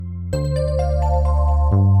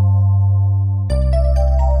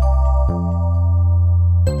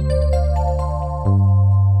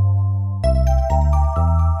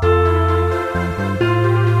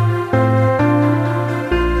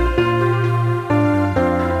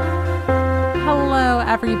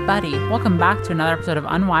everybody. Welcome back to another episode of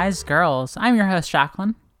Unwise Girls. I'm your host,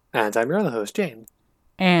 Jacqueline. And I'm your other host, Jane.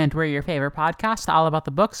 And we're your favorite podcast all about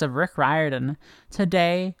the books of Rick Riordan.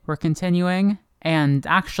 Today, we're continuing and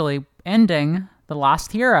actually ending The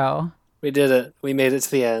Lost Hero. We did it. We made it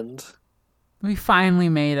to the end. We finally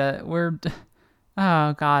made it.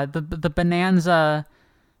 Oh god, the Bonanza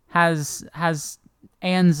has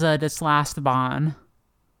Anza'd its last bond.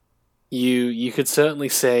 You could certainly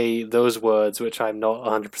say those words, which I'm not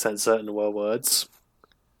 100% certain were words.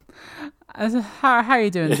 How are you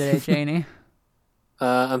doing today, Janie?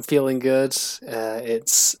 I'm feeling good.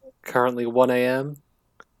 It's currently 1 a.m.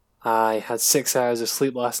 I had 6 hours of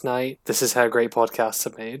sleep last night. This is how great podcasts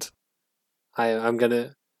are made. I'm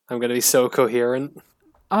gonna be so coherent.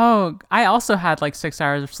 Oh, I also had like 6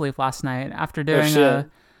 hours of sleep last night after doing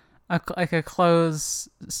a close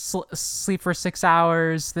sleep for 6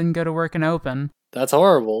 hours, then go to work and open. That's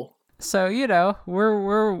horrible. So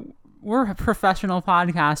we're professional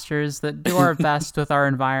podcasters that do our best with our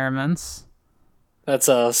environments. That's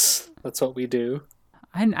us. That's what we do.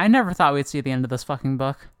 I never thought we'd see the end of this fucking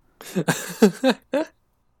book.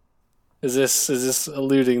 Is this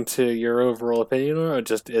alluding to your overall opinion, or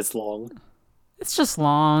just it's long? It's just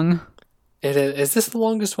long. Is this the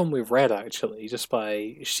longest one we've read, actually, just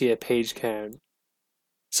by sheer page count?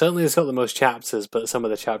 Certainly it's got the most chapters, but some of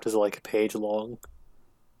the chapters are like a page long.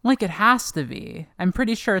 Like, it has to be. I'm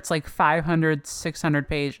pretty sure it's like 500, 600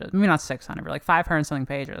 pages. Maybe not 600, but like 500 something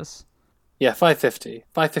pages. Yeah, 550.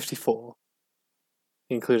 554.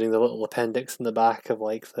 Including the little appendix in the back of,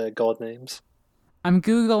 like, the god names. I'm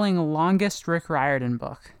Googling longest Rick Riordan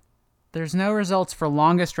book. There's no results for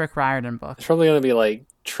longest Rick Riordan book. It's probably going to be, like,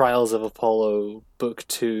 Trials of Apollo, Book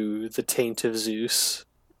 2, The Taint of Zeus.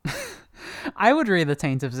 I would read The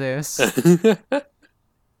Taint of Zeus.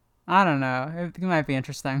 I don't know. It might be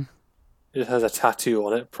interesting. It has a tattoo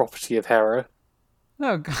on it, Property of Hera.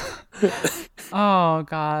 Oh, God. Oh,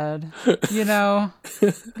 God. You know,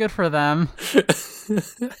 good for them.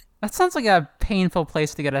 That sounds like a painful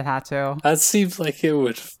place to get a tattoo. That seems like it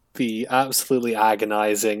would be absolutely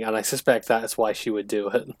agonizing, and I suspect that's why she would do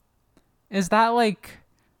it. Is that like...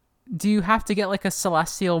 Do you have to get like a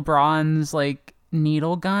celestial bronze like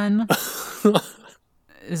needle gun?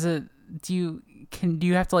 Is it... Do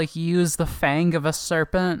you have to like use the fang of a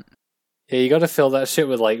serpent? Yeah, you gotta fill that shit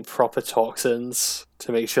with like proper toxins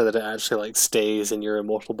to make sure that it actually like stays in your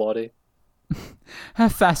immortal body.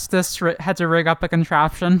 Hephaestus had to rig up a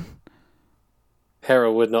contraption.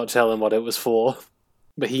 Hera would not tell him what it was for,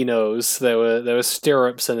 but he knows. There were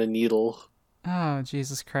stirrups and a needle. Oh,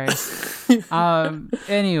 Jesus Christ.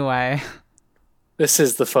 Anyway. This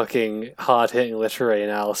is the fucking hard-hitting literary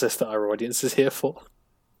analysis that our audience is here for.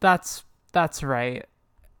 That's right.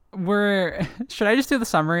 Should I just do the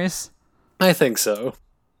summaries? I think so.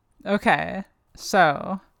 Okay.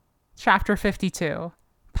 So, chapter 52.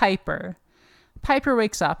 Piper. Piper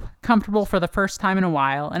wakes up, comfortable for the first time in a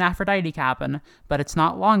while, in Aphrodite cabin, but it's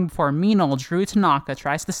not long before mean old Drew Tanaka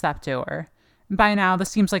tries to step to her. By now, this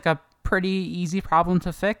seems like a pretty easy problem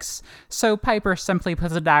to fix, so Piper simply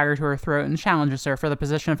puts a dagger to her throat and challenges her for the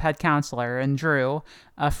position of head counselor, and Drew,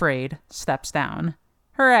 afraid, steps down.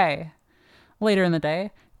 Hooray! Later in the day,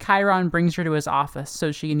 Chiron brings her to his office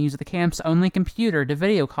so she can use the camp's only computer to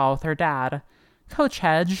video call with her dad. Coach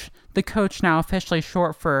Hedge, the coach now officially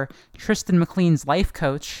short for Tristan McLean's life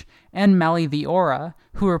coach, and Melly the Aura,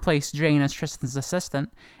 who replaced Jane as Tristan's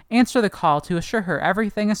assistant, answer the call to assure her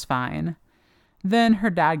everything is fine. Then her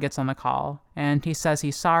dad gets on the call, and he says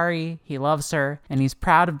he's sorry, he loves her, and he's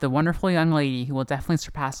proud of the wonderful young lady who will definitely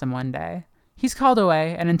surpass him one day. He's called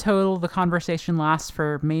away, and in total the conversation lasts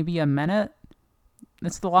for maybe a minute.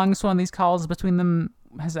 It's the longest one of these calls between them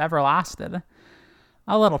has ever lasted.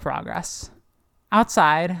 A little progress.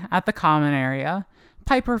 Outside, at the common area,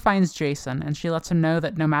 Piper finds Jason, and she lets him know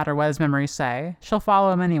that no matter what his memories say, she'll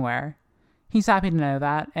follow him anywhere. He's happy to know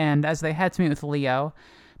that, and as they head to meet with Leo,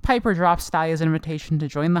 Piper drops Thalia's invitation to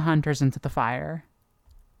join the hunters into the fire.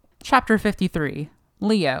 Chapter 53.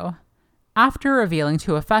 Leo. After revealing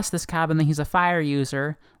to Hephaestus cabin that he's a fire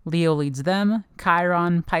user, Leo leads them,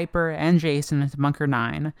 Chiron, Piper, and Jason into Bunker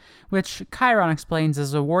 9, which Chiron explains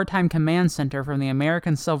is a wartime command center from the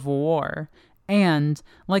American Civil War, and,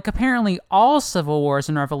 like apparently all civil wars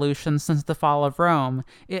and revolutions since the fall of Rome,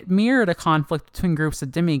 it mirrored a conflict between groups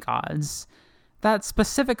of demigods. That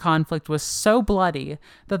specific conflict was so bloody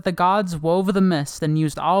that the gods wove the mist and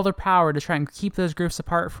used all their power to try and keep those groups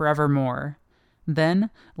apart forevermore. Then,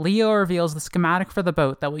 Leo reveals the schematic for the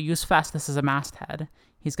boat that will use Festus as a masthead.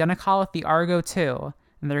 He's going to call it the Argo II,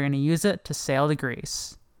 and they're going to use it to sail to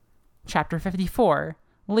Greece. Chapter 54.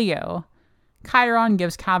 Leo. Chiron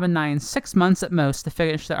gives Cabin 9 6 months at most to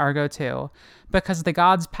finish the Argo 2, because the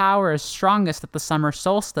god's power is strongest at the summer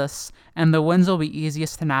solstice, and the winds will be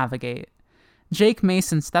easiest to navigate. Jake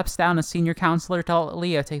Mason steps down as senior counselor to let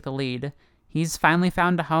Leo take the lead. He's finally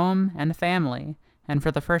found a home and a family, and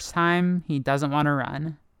for the first time, he doesn't want to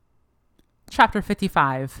run. Chapter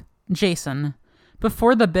 55. Jason.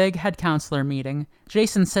 Before the big head counselor meeting,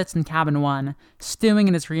 Jason sits in Cabin 1, stewing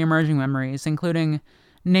in his re-emerging memories, including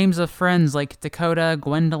names of friends like Dakota,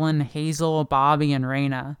 Gwendolyn, Hazel, Bobby, and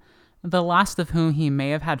Raina, the last of whom he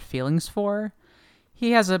may have had feelings for.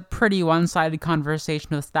 He has a pretty one-sided conversation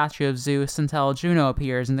with the statue of Zeus until Juno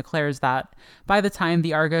appears and declares that, by the time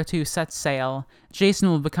the Argo 2 sets sail, Jason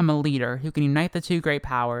will become a leader who can unite the two great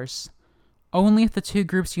powers. Only if the two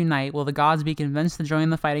groups unite will the gods be convinced to join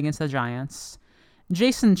the fight against the giants.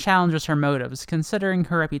 Jason challenges her motives, considering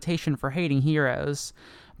her reputation for hating heroes,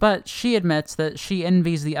 but she admits that she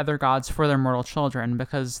envies the other gods for their mortal children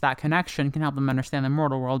because that connection can help them understand the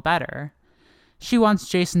mortal world better. She wants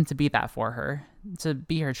Jason to be that for her, to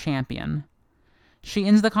be her champion. She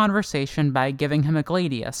ends the conversation by giving him a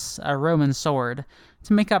gladius, a Roman sword,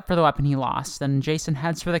 to make up for the weapon he lost, and Jason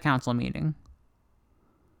heads for the council meeting.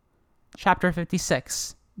 Chapter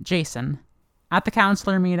 56. Jason. At the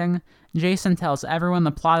counselor meeting, Jason tells everyone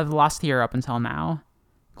the plot of The Lost Hero up until now.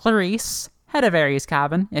 Clarice, head of Ares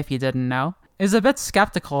Cabin, if you didn't know, is a bit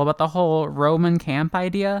skeptical about the whole Roman camp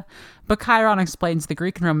idea, but Chiron explains the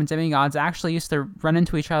Greek and Roman demigods actually used to run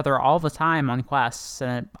into each other all the time on quests,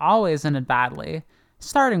 and it always ended badly,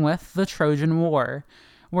 starting with the Trojan War,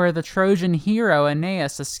 where the Trojan hero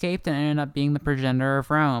Aeneas escaped and ended up being the progenitor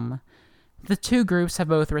of Rome. The two groups have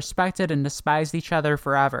both respected and despised each other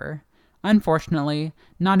forever. Unfortunately,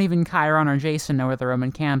 not even Chiron or Jason know where the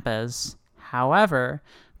Roman camp is. However,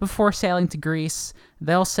 before sailing to Greece,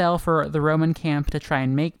 they'll sail for the Roman camp to try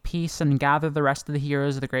and make peace and gather the rest of the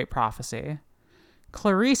heroes of the Great Prophecy.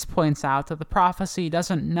 Clarice points out that the prophecy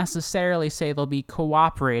doesn't necessarily say they'll be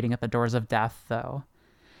cooperating at the doors of death, though.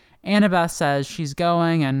 Annabeth says she's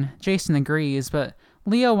going, and Jason agrees, but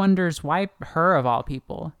Leo wonders why her of all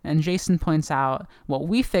people, and Jason points out what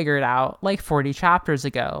we figured out like 40 chapters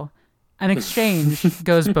ago. An exchange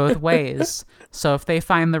goes both ways, so if they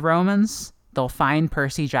find the Romans, they'll find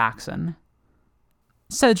Percy Jackson.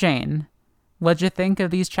 So Jane, what'd you think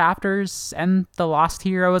of these chapters and The Lost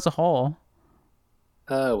Hero as a whole?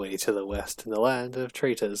 Away to the west in the land of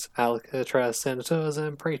traitors, Alcatraz, senators,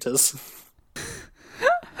 and praetors.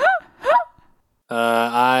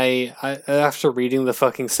 I after reading the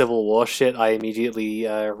fucking Civil War shit, I immediately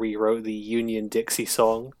rewrote the Union Dixie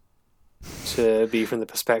song to be from the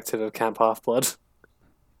perspective of Camp Half-Blood.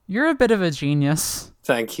 You're a bit of a genius.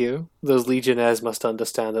 Thank you. Those Legionnaires must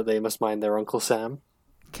understand that they must mind their Uncle Sam.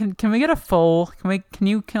 Can we get a full? Can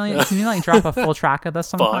you like drop a full track of this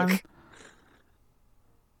sometime? Fuck.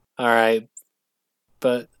 All right,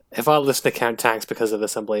 but if our listener count tanks because of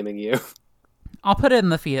this, I'm blaming you. I'll put it in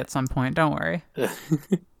the feed at some point. Don't worry.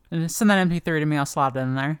 Send that MP3 to me. I'll slot it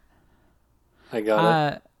in there. I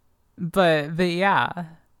got it. But yeah,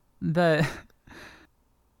 there's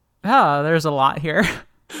a lot here.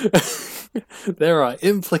 There are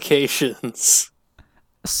implications.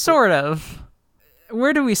 Sort of.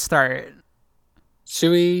 Where do we start?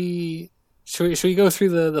 Should we go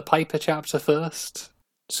through the Piper chapter first?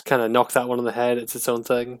 Just kind of knock that one on the head. It's its own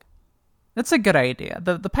thing. That's a good idea.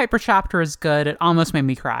 The Piper chapter is good. It almost made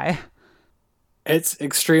me cry. It's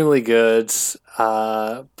extremely good.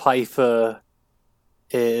 Piper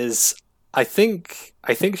is, I think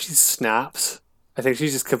she's snapped. I think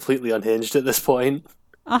she's just completely unhinged at this point.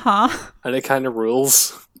 Uh-huh. And it kind of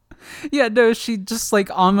rules. Yeah, no, she just, like,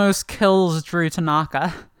 almost kills Drew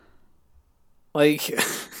Tanaka. Like,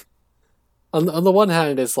 on the one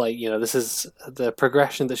hand, it's like, you know, this is the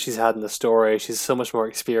progression that she's had in the story. She's so much more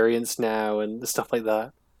experienced now and stuff like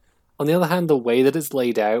that. On the other hand, the way that it's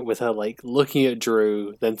laid out with her, like, looking at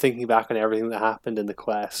Drew, then thinking back on everything that happened in the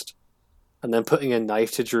quest, and then putting a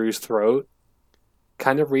knife to Drew's throat,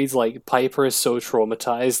 kind of reads like Piper is so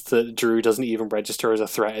traumatized that Drew doesn't even register as a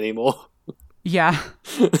threat anymore. Yeah.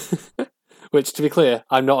 Which, to be clear,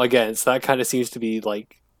 I'm not against. That kind of seems to be,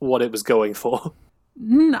 like, what it was going for.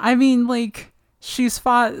 I mean, like, she's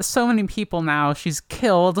fought so many people now. She's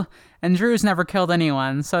killed, and Drew's never killed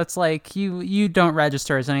anyone. So it's like, you don't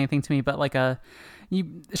register as anything to me, but like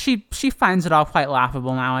she finds it all quite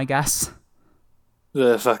laughable now, I guess.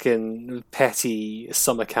 The fucking petty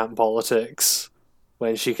summer camp politics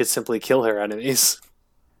when she could simply kill her enemies.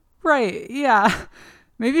 Right, yeah.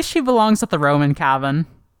 Maybe she belongs at the Roman cabin.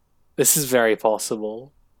 This is very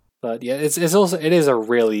possible. But yeah, it is a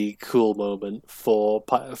really cool moment for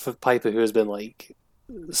Piper, who has been like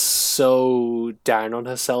so down on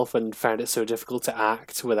herself and found it so difficult to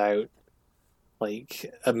act without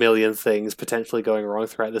like a million things potentially going wrong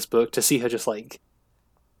throughout this book. To see her just like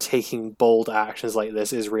taking bold actions like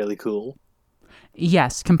this is really cool.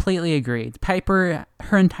 Yes, completely agreed. Piper,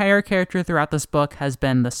 her entire character throughout this book has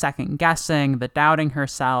been the second guessing, the doubting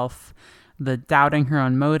herself, the doubting her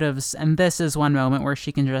own motives, and this is one moment where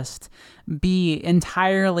she can just be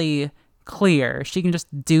entirely clear. She can just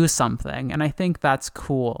do something, and I think that's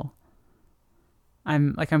cool.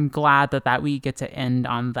 I'm glad that we get to end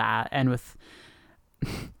on that, and with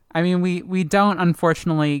I mean, we don't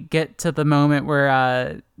unfortunately get to the moment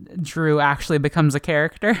where Drew actually becomes a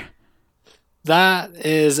character. That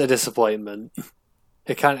is a disappointment.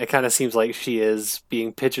 It kind of seems like she is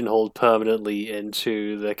being pigeonholed permanently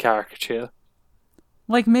into the caricature.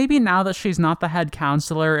 Like, maybe now that she's not the head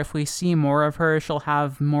counselor, if we see more of her, she'll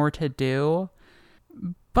have more to do.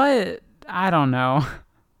 But I don't know.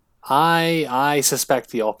 I suspect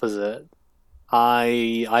the opposite.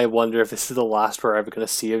 I wonder if this is the last we're ever going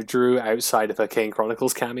to see of Drew outside of her Kane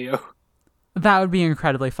Chronicles cameo. That would be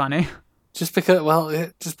incredibly funny. Just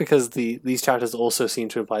because these chapters also seem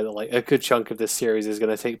to imply that like a good chunk of this series is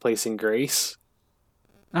going to take place in Greece.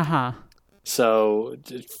 Uh-huh. So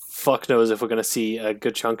fuck knows if we're going to see a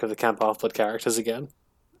good chunk of the Camp Half-Blood characters again.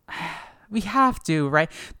 We have to, right?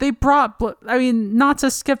 They brought, not to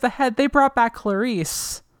skip ahead, they brought back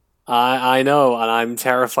Clarice. I know, and I'm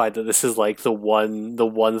terrified that this is like the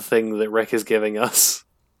one thing that Rick is giving us.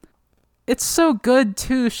 It's so good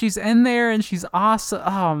too. She's in there and she's awesome.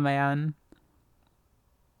 Oh man.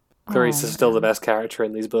 Clarice is still the best character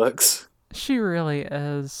in these books. She really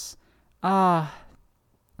is.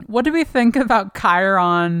 What do we think about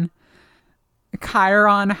Chiron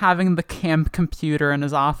having the camp computer in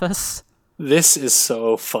his office? This is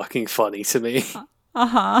so fucking funny to me.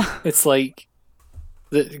 Uh-huh. It's like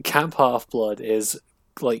the Camp Half-Blood is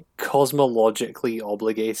like cosmologically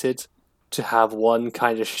obligated to have one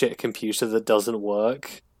kind of shit computer that doesn't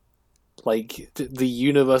work. Like, the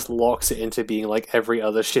universe locks it into being like every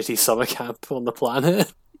other shitty summer camp on the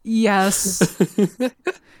planet. Yes.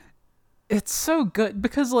 It's so good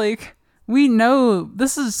because, like, we know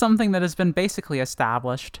this is something that has been basically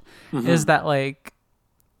established, is that, like,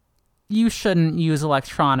 you shouldn't use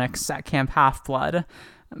electronics at Camp Half-Blood.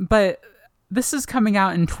 But this is coming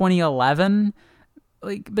out in 2011.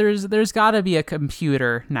 Like, there's got to be a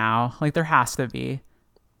computer now. Like, there has to be.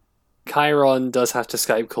 Chiron does have to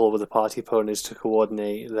Skype call with the party ponies to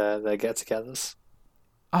coordinate their get-togethers.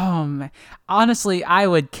 Oh, man. Honestly, I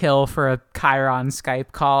would kill for a Chiron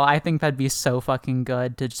Skype call. I think that'd be so fucking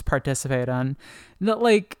good to just participate on.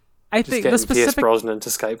 Like, I think the specific... Pierce Brosnan to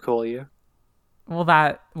Skype call you. Well,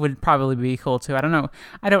 that would probably be cool, too. I don't know.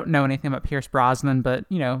 I don't know anything about Pierce Brosnan, but,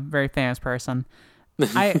 very famous person.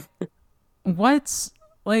 What's,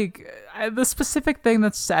 like, the specific thing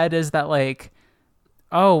that's said is that, like,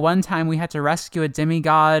 oh, one time we had to rescue a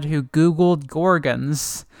demigod who Googled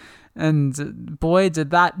Gorgons. And boy,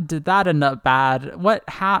 did that end up bad.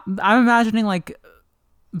 I'm imagining, like,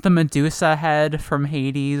 the Medusa head from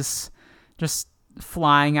Hades just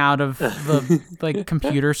flying out of the, like,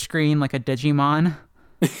 computer screen like a Digimon.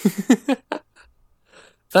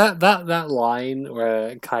 That line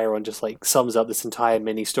where Chiron just, like, sums up this entire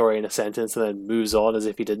mini-story in a sentence and then moves on as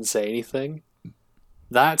if he didn't say anything.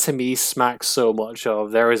 That, to me, smacks so much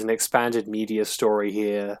of there is an expanded media story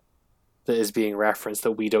here that is being referenced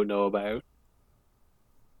that we don't know about.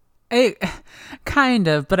 Kind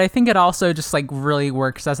of, but I think it also just, like, really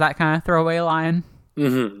works as that kind of throwaway line.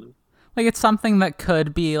 Mm-hmm. Like, it's something that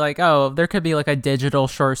could be, like, oh, there could be, like, a digital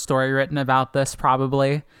short story written about this,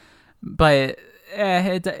 probably. But,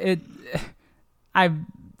 I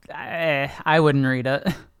wouldn't read it.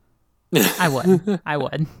 I would.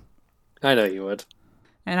 I know you would.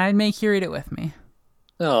 And I'd make you read it with me.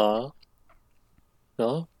 Aww.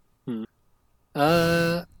 No?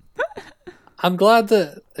 I'm glad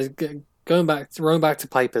that going back to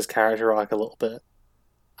Piper's character arc a little bit.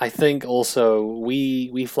 I think also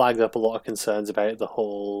we flagged up a lot of concerns about the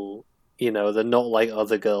whole, the not like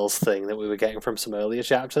other girls thing that we were getting from some earlier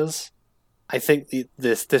chapters. I think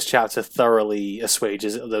this chapter thoroughly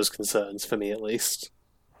assuages those concerns, for me at least.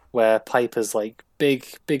 Where Piper's like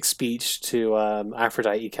big speech to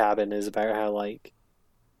Aphrodite Cabin is about how, like,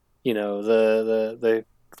 the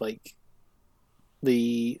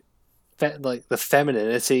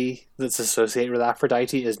femininity that's associated with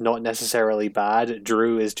Aphrodite is not necessarily bad.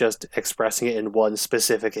 Drew is just expressing it in one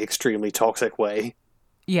specific, extremely toxic way.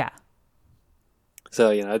 Yeah. So,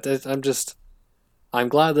 I'm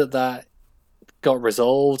glad that got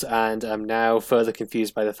resolved, and I'm now further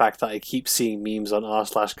confused by the fact that I keep seeing memes on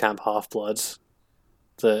r/Camp Half-Blood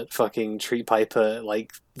that fucking treat Piper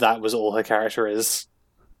like that was all her character is.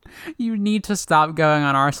 You need to stop going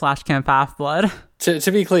on r/Camp Half-Blood.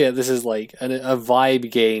 To be clear, this is like a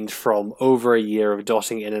vibe gained from over a year of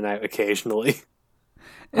dotting in and out occasionally.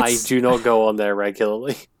 I do not go on there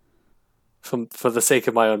regularly for the sake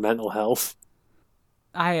of my own mental health.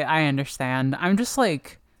 I understand. I'm just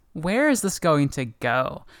like, where is this going to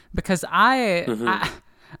go? Because I've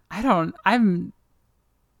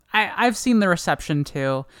seen the reception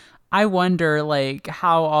too. I wonder like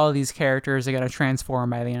how all these characters are going to transform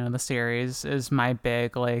by the end of the series is my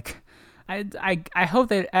big like I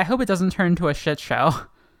hope it doesn't turn into a shit show.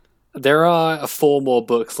 There are 4 more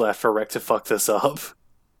books left for Rick to fuck this up.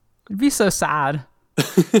 It'd be so sad.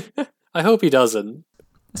 I hope he doesn't.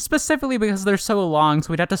 Specifically because they're so long,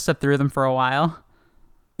 so we'd have to sit through them for a while.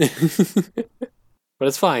 But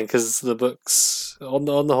it's fine because the books, on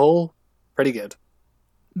the whole, pretty good.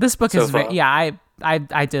 This book is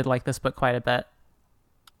I did like this book quite a bit.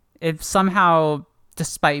 It somehow,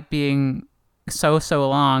 despite being so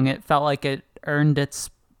long, it felt like it earned its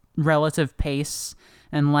relative pace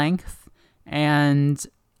and length. And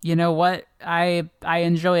you know what? I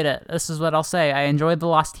enjoyed it. This is what I'll say. I enjoyed The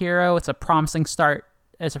Lost Hero. It's a promising start.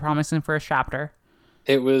 It's a promising first chapter.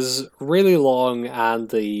 It was really long, and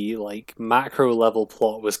the like macro level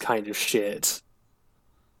plot was kind of shit.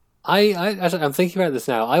 I'm thinking about this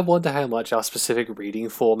now. I wonder how much our specific reading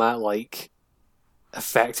format like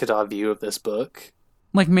affected our view of this book.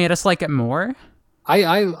 Like made us like it more?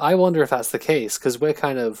 I wonder if that's the case, because we're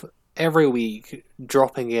kind of every week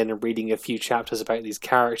dropping in and reading a few chapters about these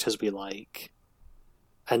characters we like.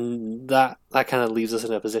 And that kind of leaves us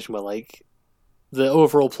in a position where like the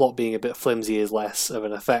overall plot being a bit flimsy is less of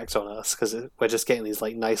an effect on us, because we're just getting these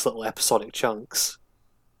like nice little episodic chunks.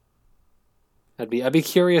 I'd be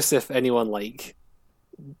curious if anyone like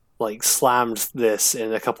slammed this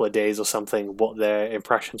in a couple of days or something, what their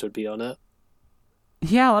impressions would be on it.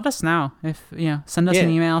 Yeah, let us know. If send us an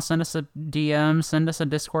email, send us a DM, send us a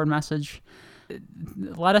Discord message.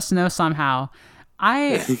 Let us know somehow.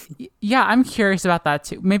 I'm curious about that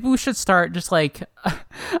too. Maybe we should start just like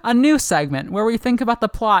a new segment where we think about the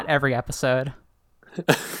plot every episode.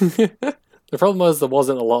 The problem was there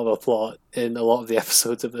wasn't a lot of a plot in a lot of the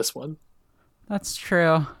episodes of this one. That's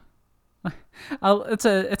true. It's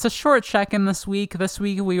a short check-in this week. This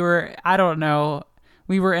week we were, I don't know,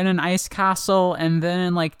 we were in an ice castle and then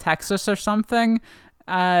in like Texas or something.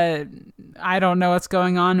 I don't know what's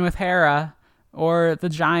going on with Hera or the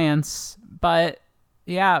Giants, but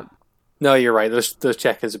yeah. No, you're right. Those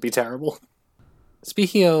check-ins would be terrible.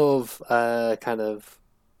 Speaking of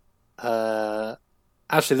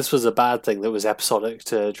actually, this was a bad thing that was episodic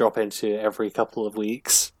to drop into every couple of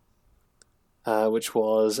weeks, which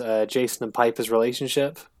was Jason and Piper's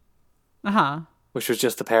relationship. Uh-huh. Which was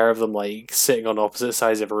just the pair of them like sitting on opposite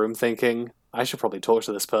sides of a room thinking, I should probably talk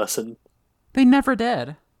to this person. They never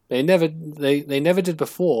did. They never did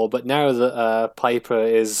before, but now that Piper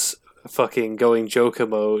is fucking going Joker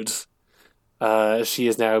mode, she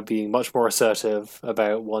is now being much more assertive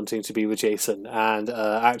about wanting to be with Jason, and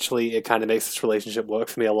actually it kind of makes this relationship work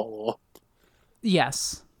for me a lot more.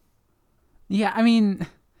 Yes. Yeah, I mean,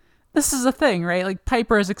 this is a thing, right? Like,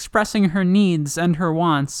 Piper is expressing her needs and her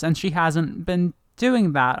wants, and she hasn't been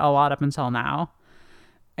doing that a lot up until now.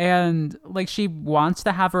 And, like, she wants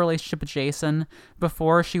to have a relationship with Jason.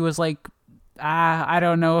 Before, she was like, I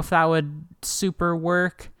don't know if that would super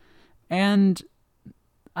work. And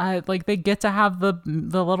like they get to have the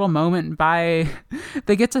little moment they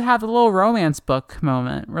get to have the little romance book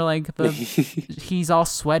moment where like he's all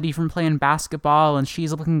sweaty from playing basketball and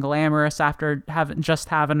she's looking glamorous after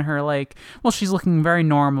having her like, well, she's looking very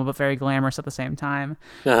normal but very glamorous at the same time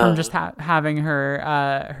from just having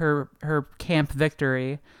her camp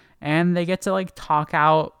victory. And they get to like talk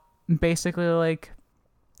out basically like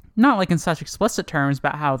not like in such explicit terms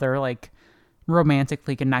about how they're like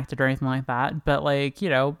romantically connected or anything like that, but like,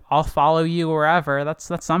 I'll follow you wherever. That's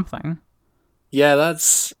something. Yeah,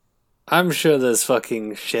 I'm sure there's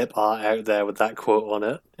fucking ship art out there with that quote on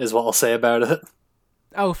it, is what I'll say about it.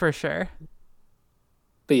 Oh, for sure.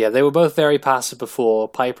 But yeah, they were both very passive before.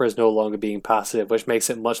 Piper is no longer being passive, which makes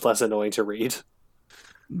it much less annoying to read.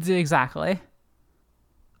 Exactly.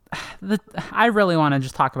 I really want to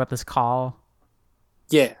just talk about this call.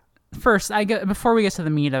 Yeah. First, before we get to the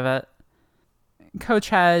meat of it, Coach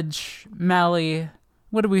Hedge, Melly,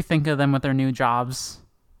 what do we think of them with their new jobs?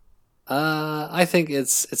 I think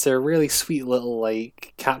it's a really sweet little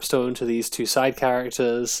like capstone to these two side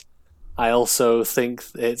characters. I also think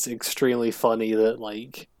it's extremely funny that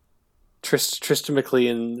like Tristan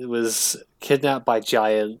McLean was kidnapped by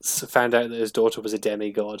giants, found out that his daughter was a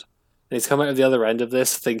demigod, and he's come out of the other end of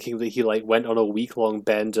this thinking that he like went on a week-long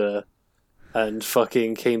bender and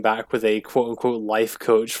fucking came back with a quote-unquote life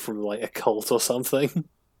coach from like a cult or something.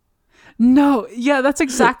 No, yeah, that's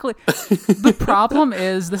exactly. The problem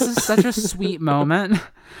is, this is such a sweet moment,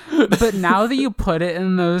 but now that you put it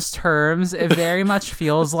in those terms, it very much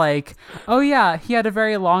feels like, oh yeah, he had a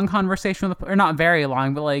very long conversation with, or not very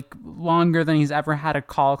long, but like longer than he's ever had a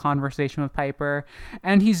call conversation with Piper,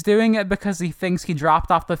 and he's doing it because he thinks he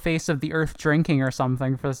dropped off the face of the earth drinking or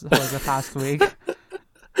something for like the past week.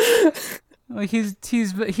 Like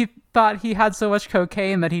he thought he had so much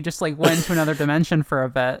cocaine that he just like went to another dimension for a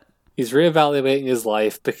bit. He's reevaluating his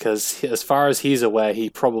life because, as far as he's aware, he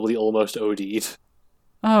probably almost OD'd.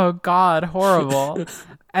 Oh God, horrible!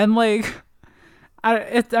 And like,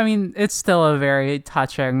 I mean, it's still a very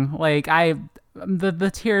touching. Like,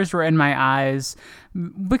 the tears were in my eyes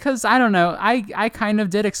because I don't know. I kind of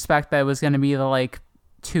did expect that it was going to be the like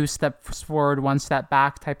 2 steps forward, 1 step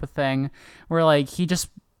back type of thing, where like he just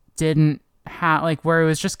didn't have like where it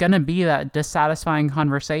was just going to be that dissatisfying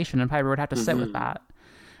conversation, and Piper would have to sit with that.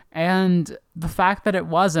 And the fact that it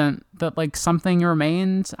wasn't, that like something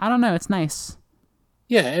remained, I don't know, it's nice.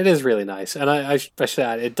 Yeah, it is really nice. And I should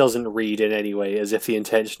add, it doesn't read in any way as if the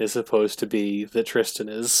intention is supposed to be that Tristan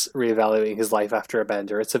is reevaluating his life after a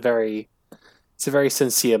bender. It's a very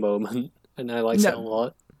sincere moment, and I like it a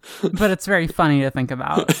lot. But it's very funny to think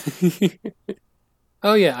about.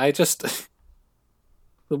 Oh yeah, the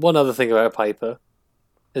one other thing about Piper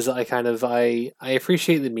is that I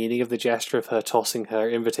appreciate the meaning of the gesture of her tossing her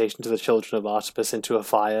invitation to the children of Artemis into a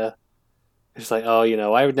fire. It's like, oh,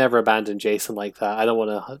 I would never abandon Jason like that. I don't want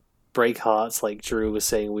to break hearts like Drew was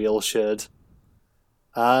saying we all should.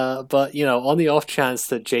 But, on the off chance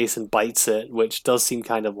that Jason bites it, which does seem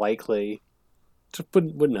kind of likely, it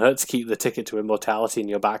wouldn't hurt to keep the ticket to immortality in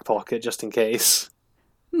your back pocket just in case.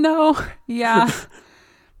 No, yeah.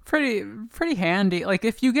 Pretty handy. Like,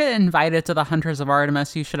 if you get invited to the Hunters of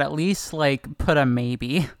Artemis, you should at least, like, put a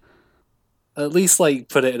maybe. At least, like,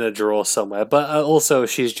 put it in a drawer somewhere. But also,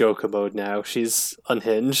 she's Joker mode now. She's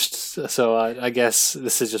unhinged, so I guess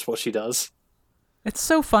this is just what she does. It's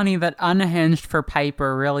so funny that unhinged for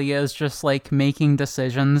Piper really is just, like, making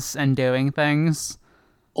decisions and doing things.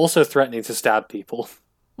 Also threatening to stab people.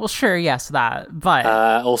 Well, sure, yes, that, but...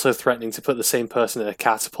 also threatening to put the same person in a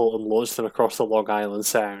catapult and launch them across the Long Island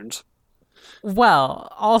Sound.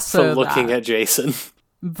 Well, also for looking at Jason.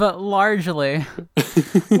 But largely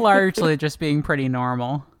just being pretty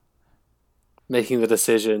normal. Making the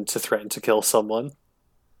decision to threaten to kill someone.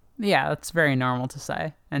 Yeah, that's very normal to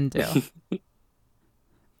say and do.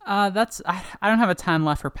 I don't have a ton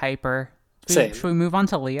left for Piper. Should we move on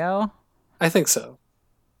to Leo? I think so.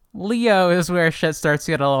 Leo is where shit starts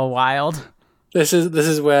to get a little wild. This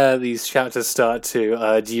is where these chapters start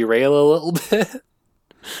to derail a little bit.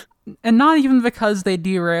 And not even because they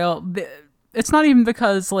derail. It's not even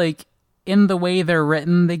because, like, in the way they're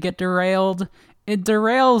written, they get derailed. It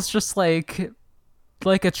derails just like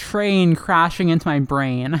a train crashing into my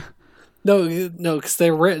brain. No, because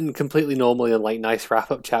they're written completely normally in, like, nice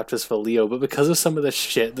wrap-up chapters for Leo, but because of some of the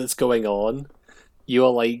shit that's going on, you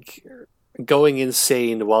are, like, going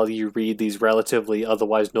insane while you read these relatively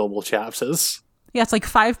otherwise normal chapters. Yeah, it's like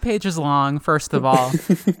 5 pages long, first of all,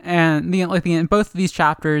 and both of these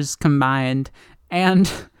chapters combined,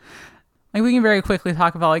 and like we can very quickly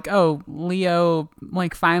talk about like, oh, Leo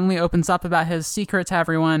like finally opens up about his secret to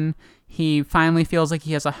everyone. He finally feels like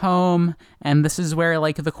he has a home, and this is where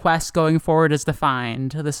like the quest going forward is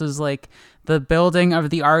defined. This is like the building of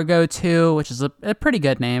the Argo 2, which is a pretty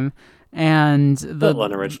good name, and the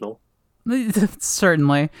unoriginal.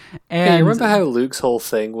 Certainly. And hey, you remember how Luke's whole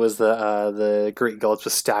thing was that the Greek gods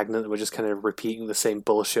were stagnant and were just kind of repeating the same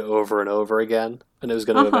bullshit over and over again, and it was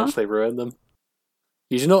going to eventually ruin them?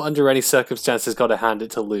 You do not, under any circumstances, got to hand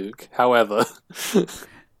it to Luke. However,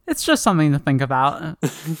 it's just something to think about.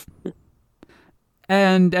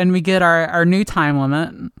 and we get our new time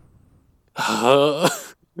limit.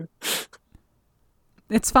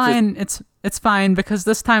 It's fine. It's fine because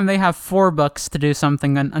this time they have 4 books to do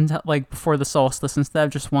something until like before the solstice instead of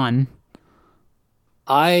just 1.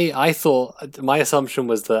 I thought my assumption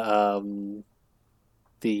was that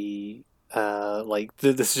this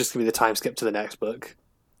is just gonna be the time skip to the next book.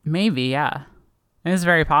 Maybe, yeah, it is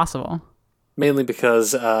very possible. Mainly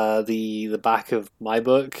because the back of my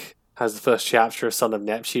book has the first chapter of Son of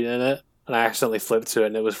Neptune in it, and I accidentally flipped to it,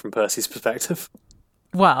 and it was from Percy's perspective.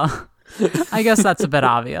 Well, I guess that's a bit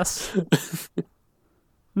obvious.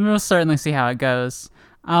 We'll certainly see how it goes.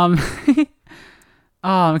 Um, oh,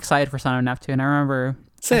 I'm excited for Son of Neptune. I remember.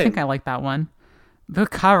 Same. I think I like that one. The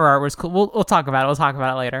cover art was cool. We'll talk about it. We'll talk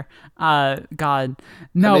about it later. God,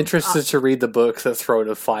 no. I'm interested to read the book that Throne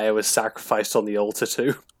of Fire was sacrificed on the altar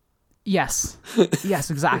to. Yes. Yes,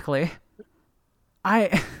 exactly.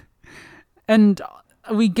 And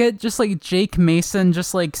we get just like Jake Mason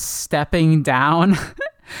just like stepping down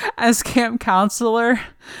as camp counselor,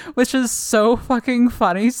 which is so fucking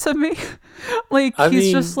funny to me. Like,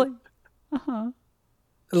 just like,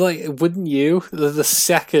 like, wouldn't you? The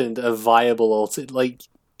second a viable alter, like,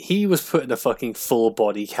 he was putting a fucking full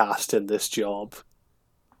body cast in this job.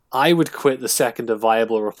 I would quit the second a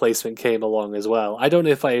viable replacement came along as well. I don't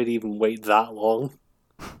know if I would even wait that long.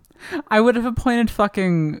 I would have appointed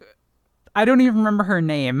fucking... I don't even remember her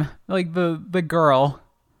name. Like, the girl.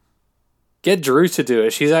 Get Drew to do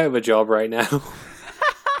it. She's out of a job right now.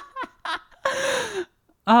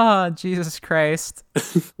 Oh, Jesus Christ.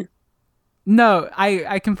 No,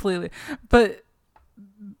 I completely... But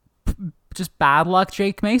just bad luck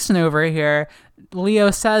Jake Mason over here.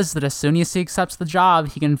 Leo says that as soon as he accepts the job,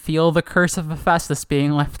 he can feel the curse of Hephaestus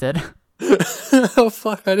being lifted. Oh,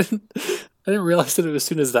 fuck. I didn't realize that it was as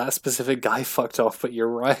soon as that specific guy fucked off, but you're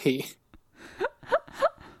right.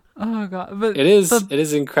 Oh, God. But it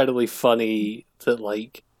is incredibly funny that,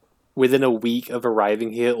 like, within a week of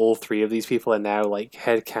arriving here, all three of these people are now, like,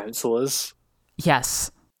 head counselors.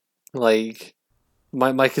 Yes. Like,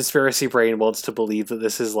 my conspiracy brain wants to believe that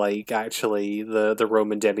this is, like, actually the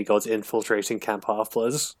Roman demigods infiltrating Camp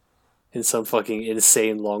Half-Blood in some fucking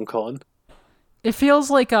insane long con. It feels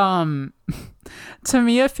like, to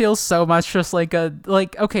me, it feels so much just like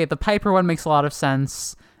okay, the Piper one makes a lot of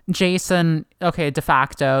sense. Jason, okay, de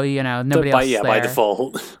facto, you know, nobody else is there. By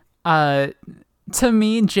default. To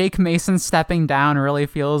me, Jake Mason stepping down really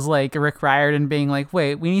feels like Rick Riordan being like,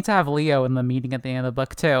 wait, we need to have Leo in the meeting at the end of the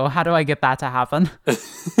book, too. How do I get that to happen?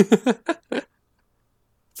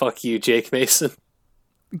 Fuck you, Jake Mason.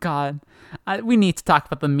 God. We need to talk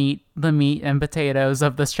about the meat and potatoes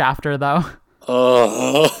of this chapter, though.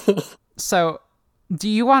 Oh. So, do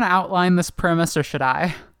you want to outline this premise, or should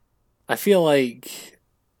I? I feel like,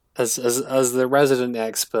 as the resident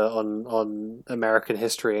expert on American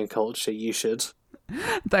history and culture, you should.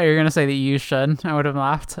 I thought you were going to say that you should. I would have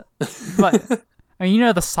laughed. But, I mean, you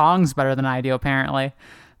know the song's better than I do, apparently.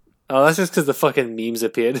 Oh, that's just because the fucking memes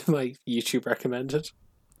appeared in my YouTube recommended.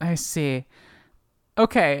 I see.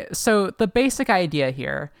 Okay, so the basic idea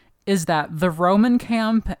here is that the Roman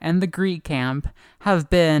camp and the Greek camp have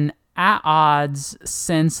been at odds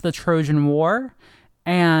since the Trojan War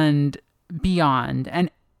and beyond. And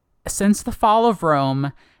since the fall of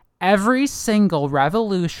Rome, every single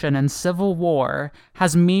revolution and civil war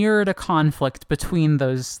has mirrored a conflict between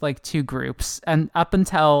those like two groups, and up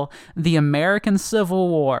until the American Civil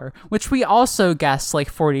War, which we also guessed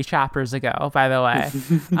like 40 chapters ago, by the way.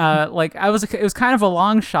 It was kind of a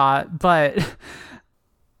long shot, but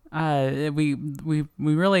we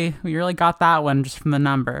really got that one just from the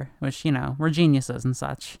number, which, you know, we're geniuses and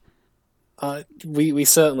such. We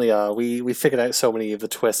certainly are. We figured out so many of the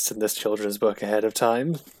twists in this children's book ahead of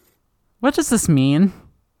time. What does this mean?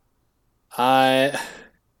 Look,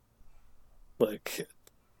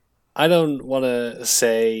 I don't want to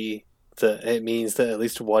say that it means that at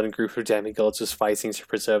least one group of demigods was fighting to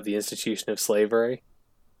preserve the institution of slavery.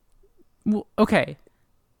 Well, okay.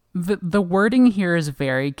 The wording here is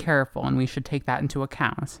very careful, and we should take that into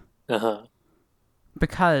account. Uh-huh.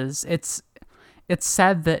 Because it's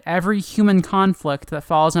said that every human conflict that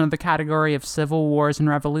falls under the category of civil wars and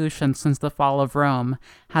revolutions since the fall of Rome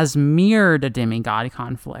has mirrored a demigod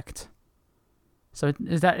conflict. So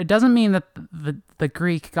it doesn't mean that the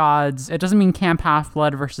Greek gods, it doesn't mean Camp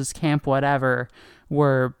Half-Blood versus Camp whatever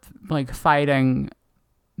were like fighting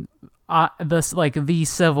the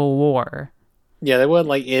civil war. Yeah, they weren't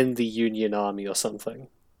like in the Union Army or something.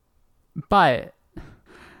 But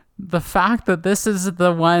the fact that this is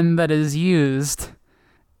the one that is used,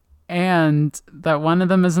 and that one of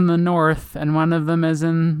them is in the north and one of them is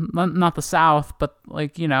in not the south, but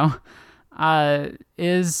like, you know,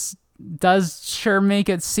 does sure make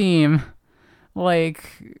it seem like,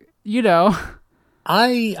 you know.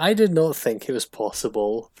 I did not think it was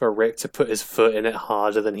possible for Rick to put his foot in it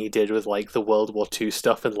harder than he did with like the World War II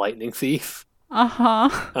stuff and Lightning Thief. Uh-huh.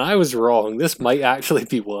 And I was wrong. This might actually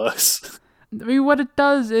be worse. I mean, what it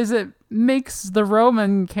does is it makes the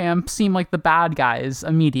Roman camp seem like the bad guys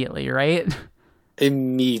immediately, right?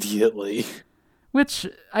 Immediately. Which,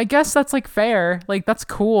 I guess that's, like, fair. Like, that's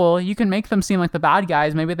cool. You can make them seem like the bad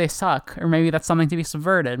guys. Maybe they suck. Or maybe that's something to be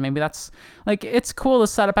subverted. Maybe that's, like, it's cool to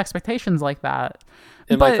set up expectations like that.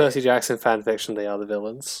 In my But- Percy Jackson fanfiction, they are the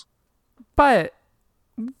villains. But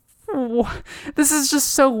this is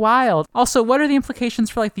just so wild. Also, what are the implications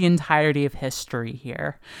for like the entirety of history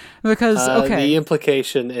here? Because The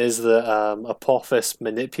implication is that Apophis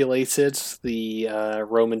manipulated the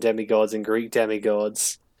Roman demigods and Greek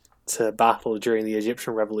demigods to battle during the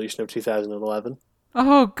Egyptian Revolution of 2011.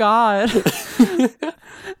 oh god.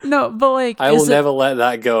 No, but like I will never let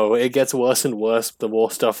that go. It gets worse and worse the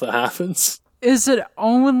more stuff that happens. Is it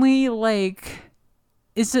only like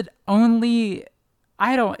well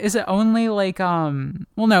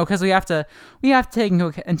no, because we have to take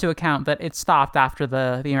into account that it stopped after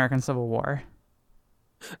the American Civil War.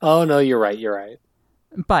 Oh no, you're right.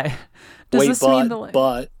 But does this mean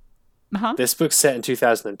but this book's set in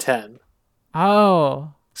 2010.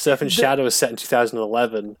 Oh. Surf and Shadow is set in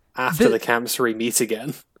 2011 after the camps re-meet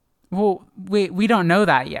again. Well, we don't know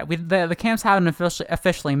that yet. The camps haven't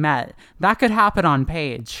officially met. That could happen on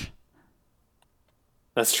page.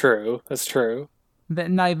 That's true.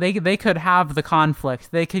 They could have the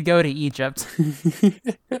conflict. They could go to Egypt.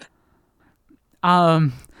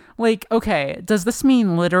 Okay, does this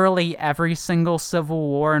mean literally every single civil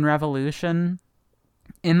war and revolution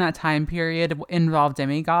in that time period involved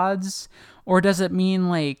demigods? Or does it mean,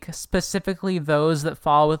 like, specifically those that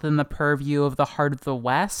fall within the purview of the Heart of the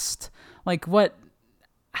West? Like, what...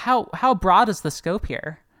 How broad is the scope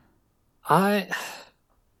here? You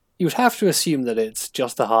would have to assume that it's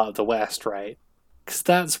just the Heart of the West, right? Because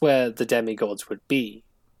that's where the demigods would be.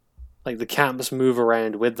 Like, the camps move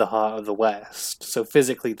around with the Heart of the West, so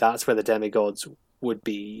physically that's where the demigods would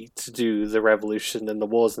be to do the revolution and the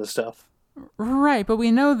wars and stuff. Right, but we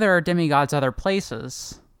know there are demigods other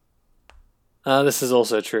places. This is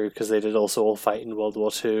also true, because they did also all fight in World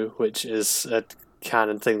War II, which is a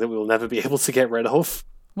canon thing that we will never be able to get rid of.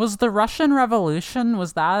 Was the Russian Revolution,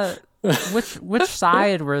 was that... which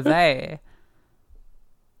side were they?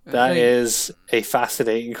 That is a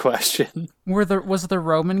fascinating question. Was the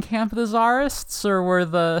Roman camp the Tsarists, or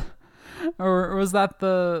was that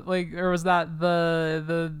the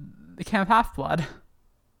Camp Half-Blood?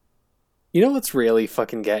 You know what's really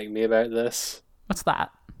fucking getting me about this? What's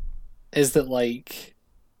that? Is that, like...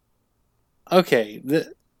 Okay,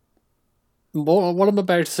 what I'm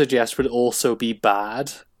about to suggest would also be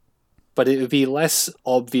bad, but it would be less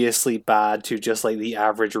obviously bad to just, like, the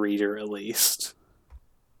average reader, at least.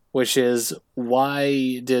 Which is,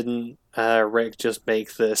 why didn't Rick just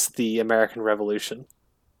make this the American Revolution?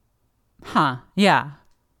 Huh, yeah.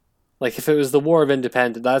 Like, if it was the War of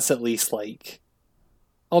Independence, that's at least, like...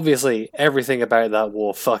 Obviously, everything about that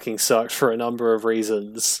war fucking sucked for a number of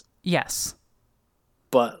reasons. Yes.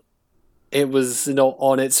 But it was,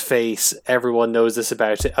 on its face, everyone knows this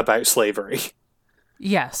about slavery.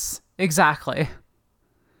 Yes, exactly.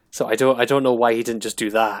 So I don't know why he didn't just do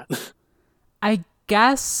that. I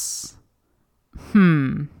guess...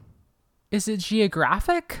 Is it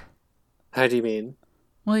geographic? How do you mean?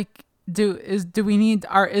 Like,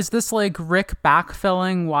 is this like Rick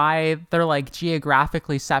backfilling why they're like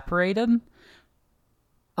geographically separated?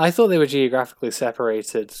 I thought they were geographically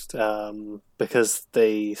separated because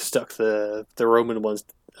they stuck the Roman ones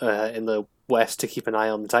in the west to keep an eye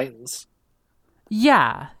on the Titans.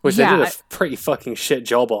 Yeah. Which they did a pretty fucking shit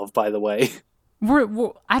job of, by the way.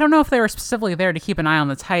 I don't know if they were specifically there to keep an eye on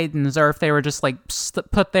the Titans or if they were just like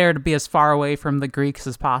put there to be as far away from the Greeks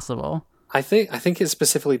as possible. I think it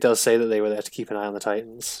specifically does say that they were there to keep an eye on the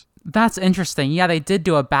Titans. That's interesting. Yeah, they did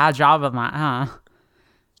do a bad job of that, huh?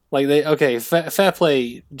 Like, fair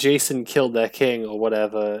play, Jason killed their king or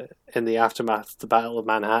whatever in the aftermath of the Battle of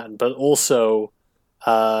Manhattan, but also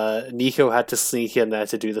Nico had to sneak in there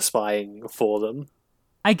to do the spying for them.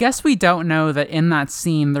 I guess we don't know that in that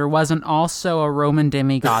scene there wasn't also a Roman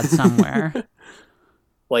demigod somewhere.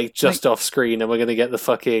 Like, just off screen, and we're going to get the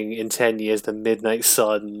fucking, in 10 years, the Midnight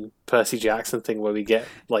Sun Percy Jackson thing where we get,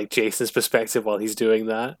 like, Jason's perspective while he's doing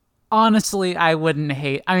that. Honestly, I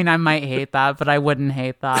might hate that, but I wouldn't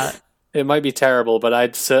hate that. It might be terrible, but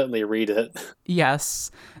I'd certainly read it.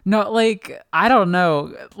 Yes. No, like, I don't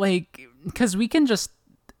know. Like, because we can just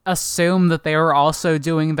assume that they were also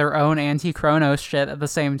doing their own anti-Chronos shit at the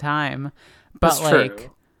same time. But, That's like...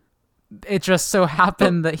 true. It just so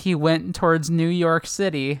happened that he went towards New York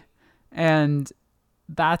City, and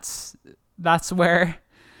that's where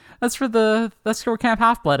Camp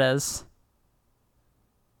Half-Blood is.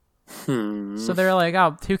 So they're like,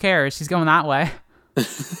 oh, who cares? He's going that way.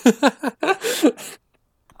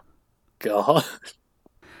 God.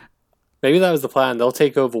 Maybe that was the plan. They'll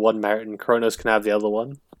take over one mountain, Kronos can have the other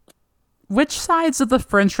one. Which sides of the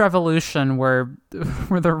French Revolution were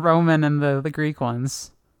the Roman and the Greek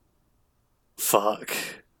ones? Fuck.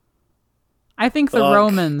 I think the Fuck.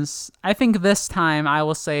 Romans. I think this time I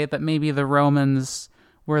will say that maybe the Romans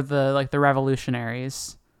were the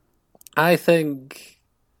revolutionaries. I think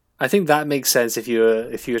that makes sense if you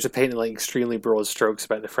were to paint in like extremely broad strokes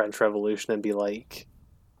about the French Revolution and be like,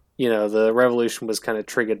 the revolution was kind of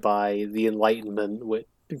triggered by the Enlightenment,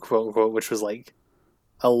 quote unquote, which was like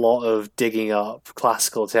a lot of digging up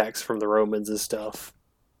classical texts from the Romans and stuff.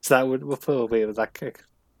 So that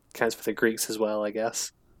counts for the Greeks as well, I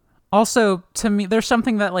guess. Also, to me, there's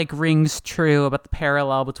something that like rings true about the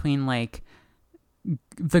parallel between like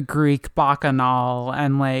the Greek bacchanal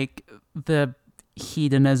and like the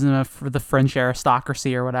hedonism of the French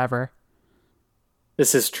aristocracy or whatever.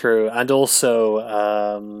 This is true, and also,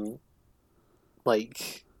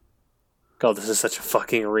 God, this is such a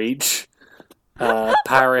fucking reach.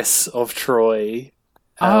 Paris of Troy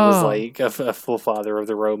was like a forefather of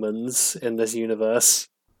the Romans in this universe,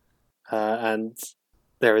 and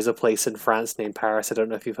there is a place in France named Paris. I don't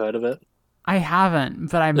know if you've heard of it. I haven't,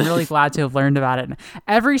 but I'm really glad to have learned about it.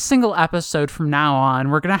 Every single episode from now on,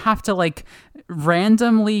 we're gonna have to like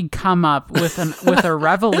randomly come up with a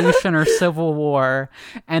revolution or civil war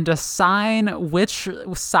and assign which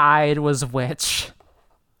side was which.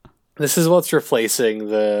 This is what's replacing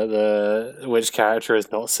the which character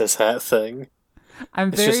is not cishet thing.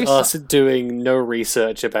 It's just us doing no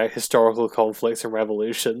research about historical conflicts and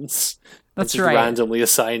revolutions. That's just right. Randomly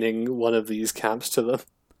assigning one of these camps to them.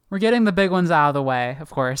 We're getting the big ones out of the way, of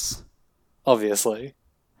course. Obviously.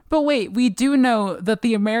 But wait, we do know that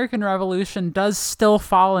the American Revolution does still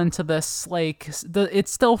fall into this, it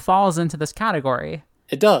still falls into this category.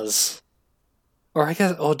 It does.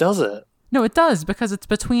 Does it? No, it does, because it's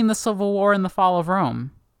between the Civil War and the fall of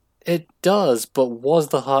Rome. It does, but was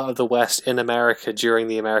the heart of the West in America during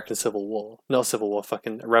the American Civil War? Not Civil War,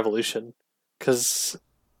 fucking Revolution. Because,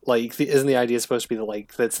 isn't the idea supposed to be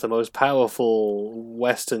that, it's the most powerful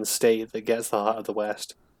Western state that gets the heart of the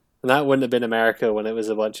West? And that wouldn't have been America when it was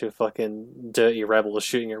a bunch of fucking dirty rebels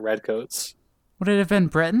shooting at redcoats. Would it have been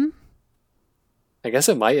Britain? I guess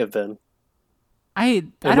it might have been.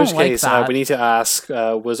 In which case, we need to ask,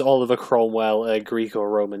 was Oliver Cromwell a Greek or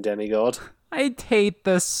Roman demigod? I hate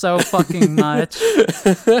this so fucking much.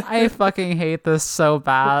 I fucking hate this so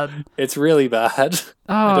bad. It's really bad.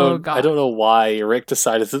 Oh, God. I don't know why Rick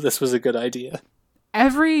decided that this was a good idea.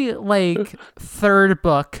 Every, third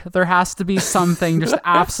book, there has to be something just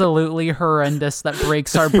absolutely horrendous that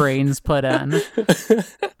breaks our brains put in.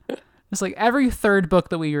 It's like every third book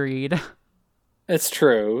that we read. It's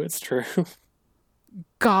true.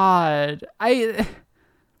 God. It's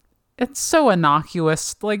so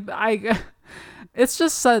innocuous. It's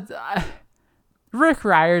just said... Rick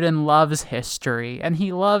Riordan loves history, and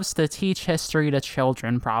he loves to teach history to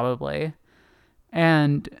children, probably.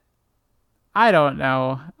 And I don't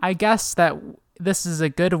know. I guess that this is a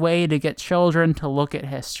good way to get children to look at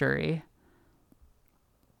history.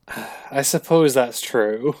 I suppose that's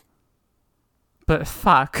true. But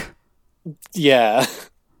fuck. Yeah.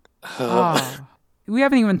 We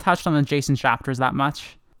haven't even touched on the Jason chapters that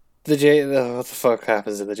much. What the fuck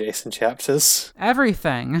happens in the Jason chapters?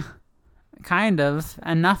 Everything. Kind of.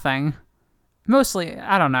 And nothing. Mostly,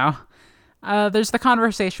 I don't know. There's the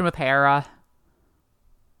conversation with Hera.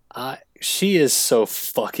 She is so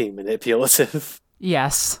fucking manipulative.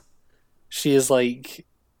 Yes. She is on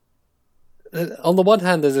the one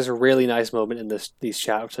hand, there's this really nice moment in these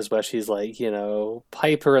chapters where she's like,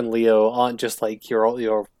 Piper and Leo aren't just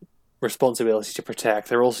your responsibility to protect;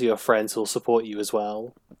 they're also your friends who'll support you as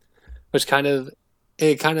well. Which kind of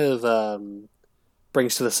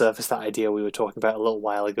brings to the surface that idea we were talking about a little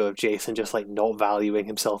while ago of Jason just not valuing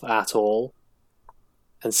himself at all,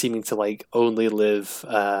 and seeming to only live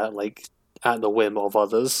at the whim of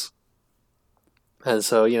others. And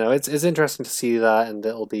so it's interesting to see that, and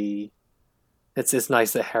it's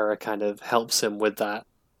nice that Hera kind of helps him with that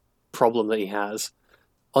problem that he has.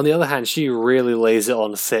 On the other hand, she really lays it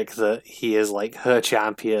on thick that he is her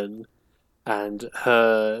champion, and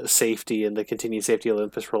her safety and the continued safety of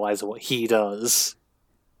Olympus relies on what he does.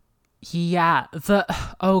 Yeah,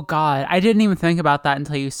 oh god, I didn't even think about that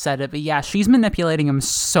until you said it, but yeah, she's manipulating him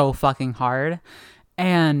so fucking hard.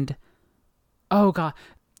 And oh god,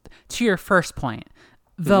 to your first point,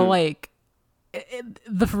 the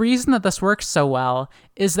reason that this works so well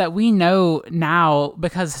is that we know now,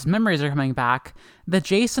 because his memories are coming back, that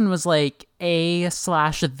Jason was the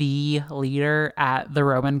leader at the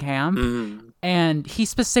Roman camp. And he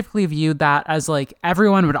specifically viewed that as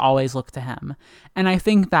everyone would always look to him. And I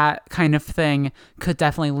think that kind of thing could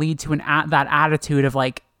definitely lead to that attitude of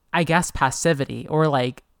I guess passivity, or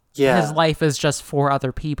his Yeah. life is just for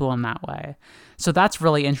other people in that way. So that's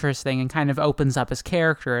really interesting and kind of opens up his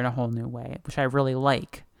character in a whole new way, which I really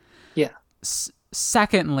like. Yeah.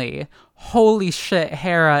 Secondly, holy shit,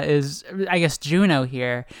 Hera is, I guess Juno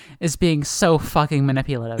here, is being so fucking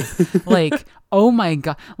manipulative. Like, oh my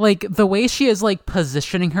god. Like, the way she is, like,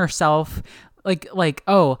 positioning herself,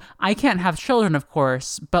 oh, I can't have children, of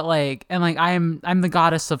course, but, like, and, like, I'm the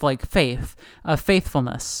goddess of, like, faith, of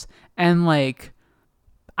faithfulness. And, like,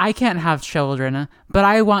 I can't have children, but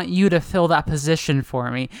I want you to fill that position for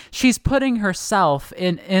me. She's putting herself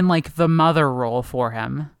in like the mother role for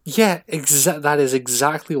him. Yeah, that is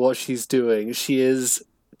exactly what she's doing. She is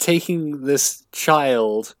taking this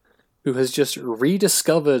child who has just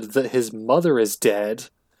rediscovered that his mother is dead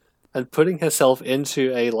and putting herself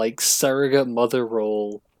into a like surrogate mother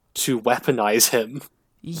role to weaponize him.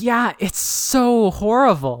 Yeah, it's so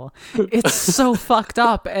horrible. It's so fucked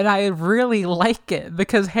up, and I really like it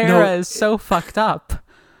because Hera is so fucked up.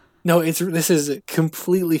 No, this is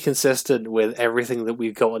completely consistent with everything that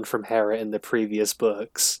we've gotten from Hera in the previous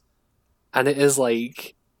books. And it is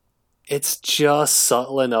like, it's just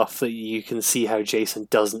subtle enough that you can see how Jason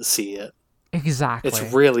doesn't see it. Exactly.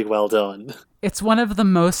 It's really well done. It's one of the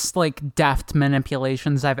most like deft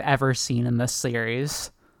manipulations I've ever seen in this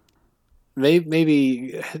series.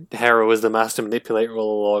 Maybe Hera was the master manipulator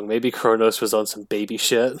all along. Maybe Kronos was on some baby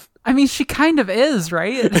shit. I mean, she kind of is,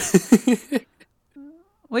 right?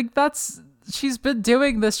 Like, she's been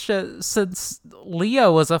doing this shit since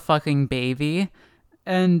Leo was a fucking baby.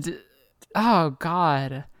 And, oh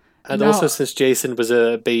god. And also since Jason was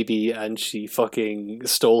a baby and she fucking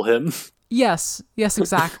stole him. Yes,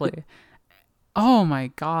 exactly. Oh my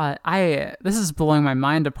god. This is blowing my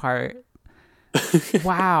mind apart.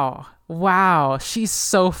 Wow, she's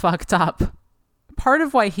so fucked up. Part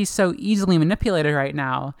of why he's so easily manipulated right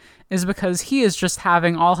now is because he is just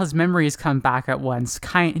having all his memories come back at once.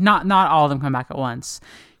 Not all of them come back at once.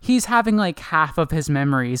 He's having like half of his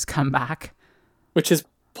memories come back. Which is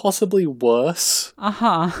possibly worse.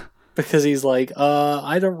 Uh-huh. Because he's like,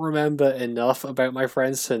 I don't remember enough about my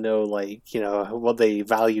friends to know, like, you know, what they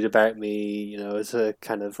valued about me, you know, to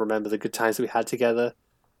kind of remember the good times that we had together.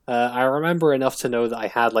 I remember enough to know that I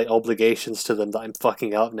had, like, obligations to them that I'm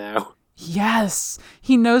fucking up now. Yes!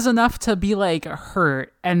 He knows enough to be, like,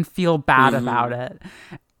 hurt and feel bad about it.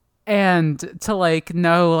 And to, like,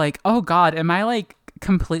 know, like, oh god, am I, like,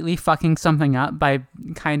 completely fucking something up by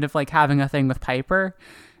kind of, like, having a thing with Piper?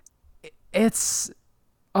 It's...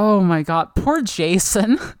 oh my god, poor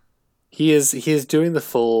Jason. He is doing the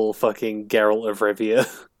full fucking Geralt of Rivia.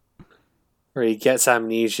 Where he gets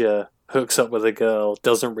amnesia, hooks up with a girl,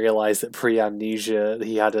 doesn't realize that pre-amnesia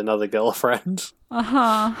he had another girlfriend.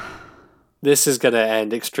 Uh-huh. This is going to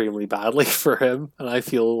end extremely badly for him, and I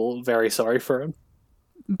feel very sorry for him.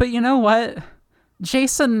 But you know what?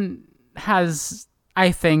 Jason has,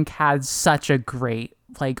 I think, had such a great,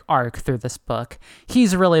 like, arc through this book.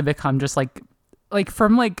 He's really become just, like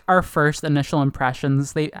from, like, our first initial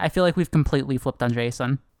impressions, I feel like we've completely flipped on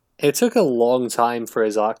Jason. It took a long time for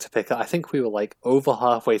his arc to pick up. I think we were, like, over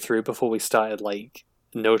halfway through before we started, like,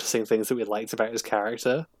 noticing things that we liked about his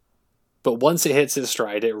character. But once it hits its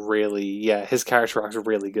stride, it really, his character arc is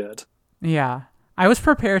really good. Yeah. I was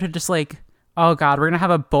prepared to just, like, oh god, we're gonna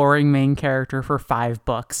have a boring main character for 5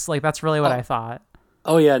 books. Like, that's really what I thought.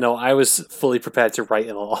 Oh yeah, no, I was fully prepared to write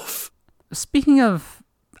him off. Speaking of,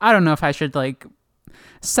 I don't know if I should, like,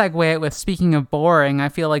 segue it with speaking of boring. I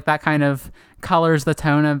feel like that kind of colors the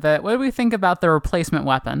tone a bit. What do we think about the replacement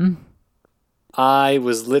weapon? I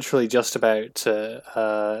was literally just about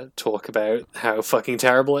to talk about how fucking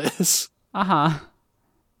terrible it is. Uh-huh.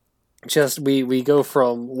 Just, we go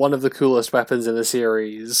from one of the coolest weapons in the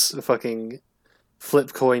series, fucking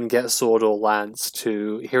flip coin, get sword or lance,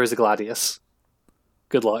 to here is a gladius.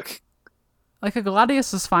 Good luck. Like, a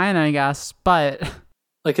gladius is fine, I guess, but...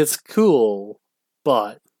 like, it's cool,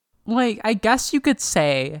 but... like, I guess you could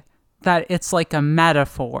say that it's like a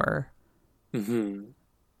metaphor. Mm-hmm.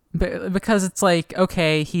 Because it's like,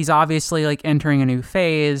 okay, he's obviously like entering a new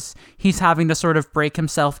phase. He's having to sort of break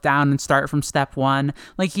himself down and start from step 1.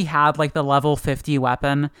 Like, he had like the level 50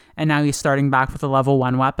 weapon, and now he's starting back with a level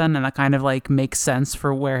 1 weapon, and that kind of like makes sense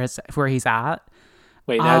for where he's at.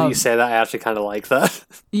 Wait, now that you say that, I actually kind of like that.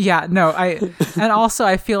 Yeah, no, and also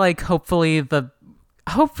I feel like hopefully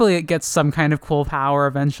it gets some kind of cool power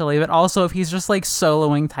eventually, but also if he's just like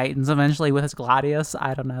soloing Titans eventually with his Gladius,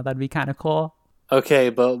 I don't know, that'd be kind of cool. Okay,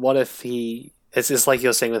 but what if it's like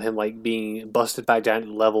you're saying with him, like, being busted back down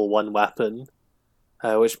to level 1 weapon,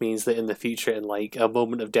 which means that in the future, in, like, a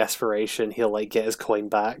moment of desperation, he'll, like, get his coin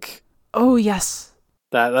back. Oh, yes.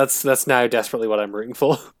 That's now desperately what I'm rooting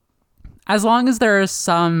for. As long as there is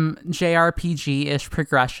some JRPG-ish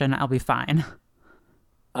progression, I'll be fine.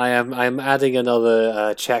 I'm adding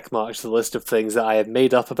another check mark to the list of things that I have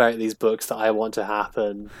made up about these books that I want to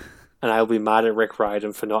happen, and I'll be mad at Rick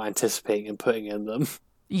Riordan for not anticipating and putting in them.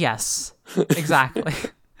 Yes, exactly.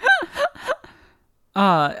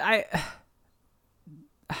 I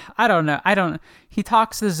don't know. He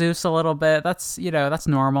talks to Zeus a little bit. That's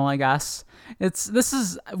normal, I guess.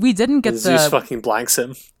 We didn't get Zeus fucking blanks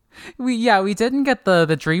him. We didn't get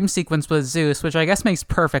the dream sequence with Zeus, which I guess makes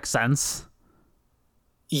perfect sense.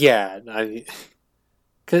 Yeah,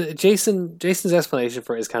 cause Jason's explanation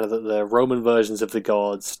for it is kind of that the Roman versions of the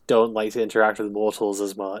gods don't like to interact with mortals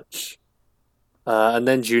as much. And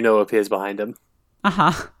then Juno appears behind him.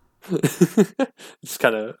 Uh-huh. Just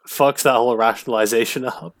kind of fucks that whole rationalization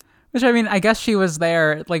up. Which, I mean, I guess she was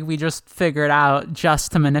there, like, we just figured out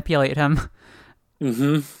just to manipulate him.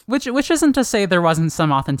 Mm-hmm. Which isn't to say there wasn't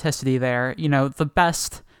some authenticity there. You know, the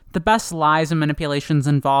best lies and manipulations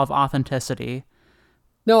involve authenticity.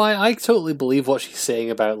 No, I totally believe what she's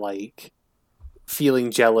saying about, like,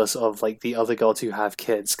 feeling jealous of, like, the other gods who have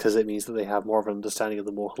kids because it means that they have more of an understanding of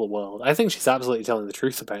the mortal world. I think she's absolutely telling the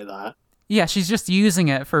truth about that. Yeah, she's just using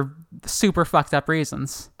it for super fucked up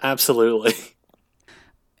reasons. Absolutely.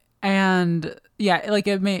 And, yeah, like,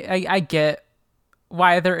 I get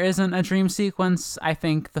why there isn't a dream sequence. I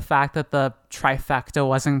think the fact that the trifecta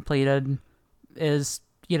wasn't completed is,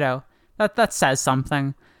 that says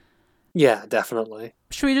something. Yeah, definitely.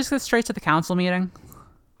 Should we just get straight to the council meeting?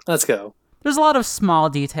 Let's go. There's a lot of small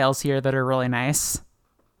details here that are really nice.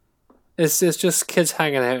 It's just kids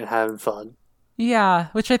hanging out and having fun. Yeah,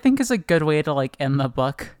 which I think is a good way to, like, end the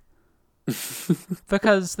book.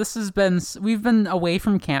 Because we've been away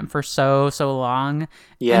from camp for so long.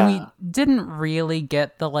 Yeah. And we didn't really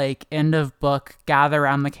get the, like, end of book gather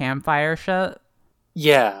around the campfire shit.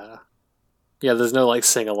 Yeah. Yeah, there's no, like,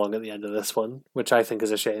 sing-along at the end of this one, which I think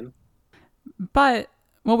is a shame. But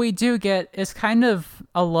what we do get is kind of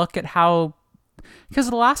a look at how... Because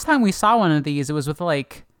the last time we saw one of these, it was with,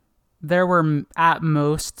 like... There were, at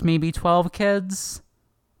most, maybe 12 kids.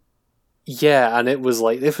 Yeah, and it was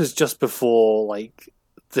just before, like,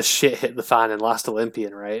 the shit hit the fan in Last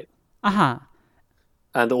Olympian, right? Uh-huh.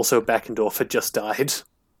 And also Beckendorf had just died.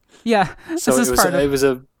 Yeah, so it was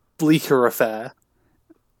a bleaker affair.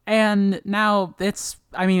 And now it's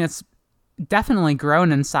definitely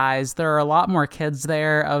grown in size. There are a lot more kids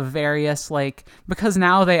there of various, like, because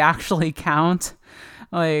now they actually count.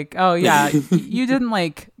 Like, oh yeah, you didn't,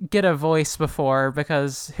 like, get a voice before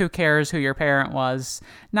because who cares who your parent was.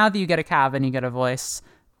 Now that you get a cabin, you get a voice.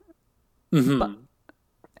 Mm-hmm.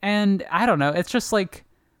 And I don't know, it's just, like,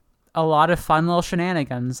 a lot of fun little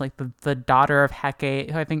shenanigans. Like, the daughter of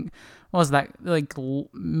Hecate, who I think, what was that, like,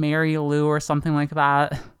 Mary Lou or something like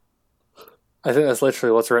that? I think that's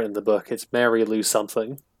literally what's written in the book. It's Mary Lou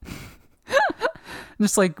something.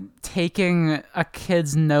 Just, like, taking a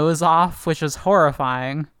kid's nose off, which is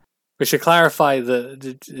horrifying. We should clarify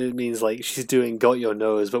that it means, like, she's doing got your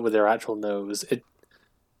nose, but with her actual nose.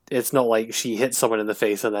 It's not like she hits someone in the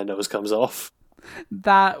face and their nose comes off.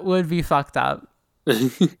 That would be fucked up. I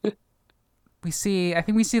think we see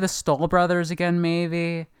the Stoll brothers again,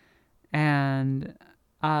 maybe. And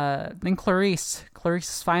then Clarice. Clarice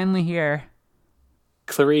is finally here.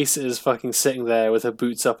 Clarice is fucking sitting there with her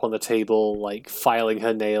boots up on the table, like, filing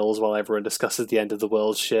her nails while everyone discusses the end of the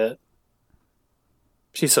world shit.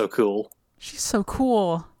 She's so cool. She's so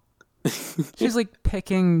cool. She's, like,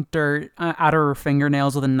 picking dirt out of her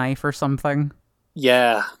fingernails with a knife or something.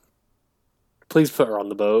 Yeah. Please put her on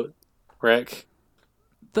the boat, Rick.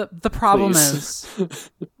 The problem is...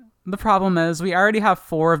 The problem is we already have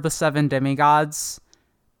 4 of the 7 demigods...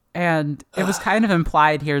 And it was kind of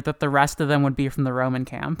implied here that the rest of them would be from the Roman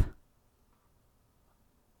camp.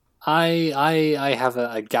 I have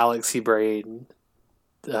a galaxy brain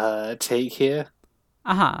take here.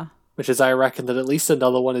 Uh-huh. Which is I reckon that at least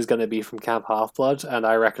another one is going to be from Camp Half-Blood, and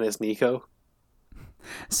I reckon it's Nico.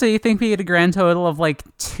 So you think we get a grand total of, like,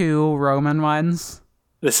 2 Roman ones?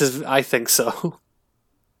 I think so.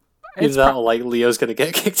 Either that or, like, Leo's going to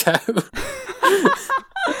get kicked out.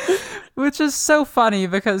 Which is so funny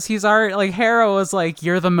because he's already, like, Hera was like,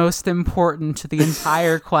 you're the most important to the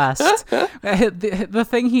entire quest. The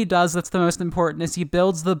thing he does that's the most important is he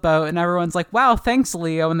builds the boat and everyone's like, wow, thanks,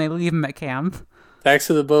 Leo, and they leave him at camp. Thanks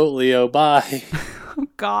for the boat, Leo, bye. Oh,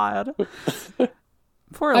 God.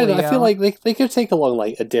 Poor Leo. I feel like they could take along,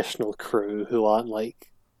 like, additional crew who aren't,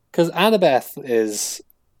 like... Because Annabeth is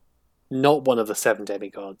not one of the 7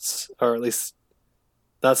 demigods, or at least...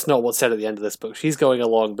 That's not what's said at the end of this book. She's going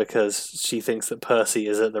along because she thinks that Percy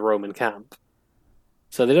is at the Roman camp.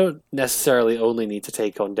 So they don't necessarily only need to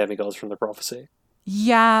take on demigods from the prophecy.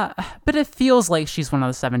 Yeah, but it feels like she's one of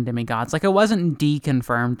the 7 demigods. Like, it wasn't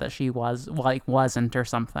deconfirmed that she wasn't or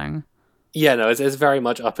something. Yeah, no, it's very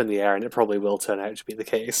much up in the air, and it probably will turn out to be the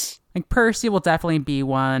case. Like, Percy will definitely be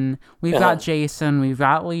one. We've got Jason, we've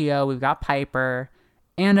got Leo, we've got Piper,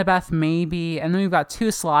 Annabeth maybe, and then we've got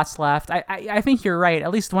 2 slots left. I think you're right.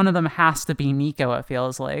 At least one of them has to be Nico, it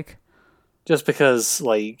feels like. Just because,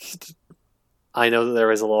 like, I know that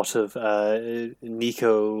there is a lot of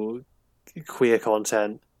Nico queer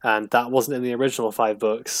content, and that wasn't in the original 5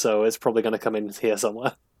 books, so it's probably going to come in here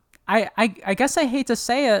somewhere. I guess I hate to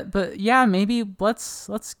say it, but yeah, maybe let's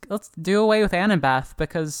do away with Annabeth,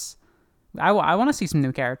 because I want to see some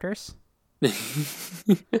new characters.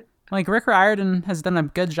 Like, Rick Riordan has done a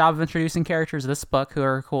good job of introducing characters this book who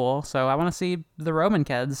are cool, so I want to see the Roman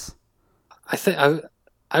kids.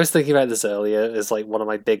 I was thinking about this earlier as like one of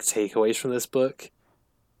my big takeaways from this book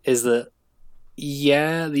is that,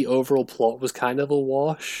 yeah, the overall plot was kind of a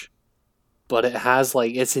wash, but it has,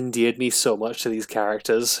 like, it's endeared me so much to these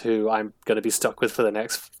characters who I'm going to be stuck with for the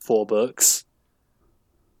next 4 books.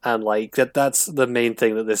 And, like, that's the main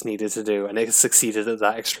thing that this needed to do, and it succeeded at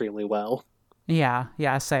that extremely well.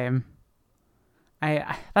 Yeah, same.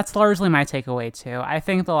 I that's largely my takeaway too. I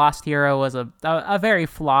think The Lost Hero was a very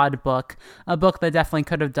flawed book, a book that definitely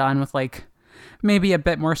could have done with, like, maybe a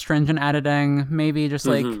bit more stringent editing, maybe just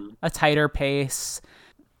like a tighter pace.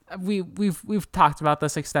 We've talked about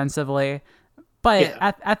this extensively, but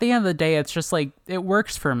yeah. At the end of the day, it's just like, it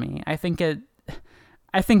works for me. I think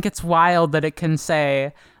it's wild that it can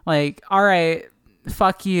say, like, all right,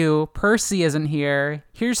 fuck you, Percy isn't here,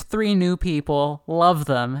 here's 3 new people, love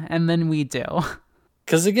them, and then we do.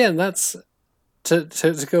 Because again, that's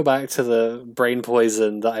to go back to the brain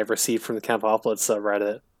poison that I've received from the Camp Applets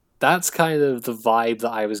subreddit. That's kind of the vibe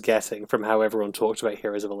that I was getting from how everyone talked about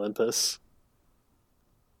Heroes of Olympus.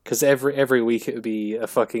 Because every week it would be a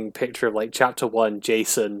fucking picture of, like, chapter 1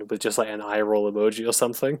 Jason with just like an eye roll emoji or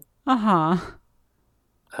something. But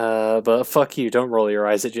fuck you, don't roll your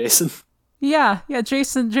eyes at Jason. Yeah,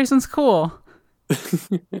 Jason's cool.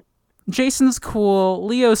 Jason's cool.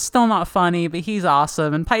 Leo's still not funny, but he's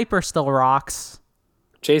awesome, and Piper still rocks.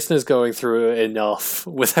 Jason is going through enough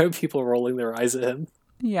without people rolling their eyes at him.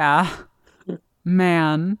 Yeah.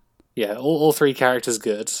 Man. Yeah, all 3 characters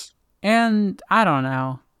good. And I don't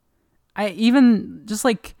know. Even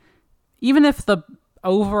if the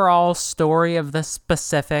overall story of this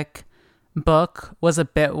specific book was a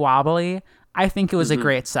bit wobbly, I think it was a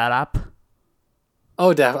great setup.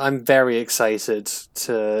 Oh, I'm very excited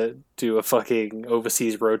to do a fucking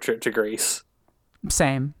overseas road trip to Greece.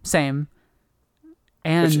 Same.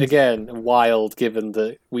 And which, again, wild given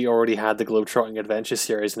that we already had the Globetrotting Adventure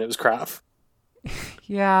series and it was crap.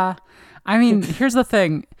 Yeah. I mean, here's the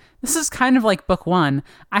thing. This is kind of like book 1.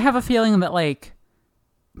 I have a feeling that, like,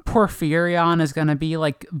 Porphyrion is going to be,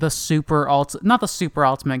 like, not the super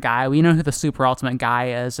ultimate guy. We know who the super ultimate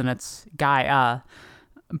guy is, and it's Gaia.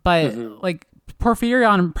 But, like,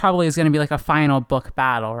 Porphyrion probably is going to be, like, a final book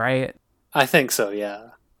battle, right? I think so, yeah.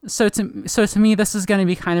 So to me, this is going to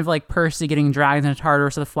be kind of like Percy getting dragged into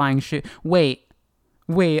Tartarus with a flying shoe. Wait.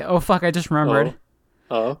 Oh, fuck, I just remembered.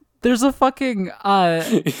 Oh. There's a fucking,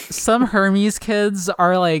 some Hermes kids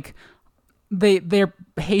are, like, they're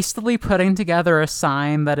hastily putting together a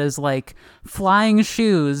sign that is, like, flying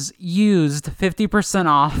shoes used 50%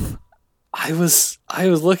 off. I was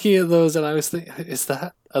looking at those and I was thinking,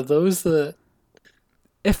 are those the...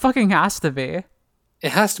 It fucking has to be.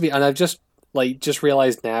 It has to be, and I've just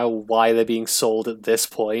realized now why they're being sold at this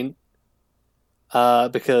point.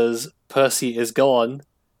 Because Percy is gone,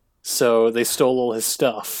 so they stole all his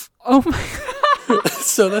stuff. Oh my god.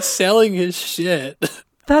 So they're selling his shit.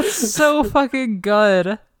 That's so fucking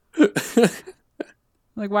good.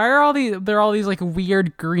 Like, why are there are all these, like,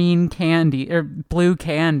 weird green candy or blue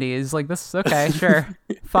candies? Like, this, okay, sure.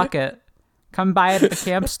 Fuck it. Come buy it at the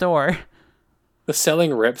camp store. They're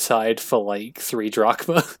selling Riptide for, like, 3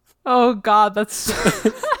 drachma. Oh god, that's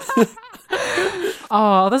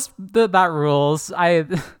oh, that rules. I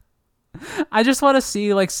just want to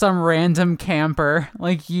see, like, some random camper,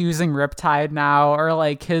 like, using Riptide now, or,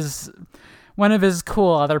 like, one of his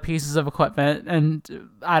cool other pieces of equipment, and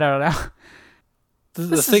I don't know.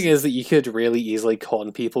 The thing is that you could really easily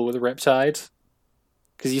con people with Riptide,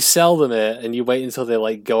 because you sell them it and you wait until they,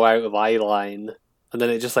 like, go out of eye line, and then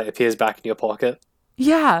it just, like, appears back in your pocket.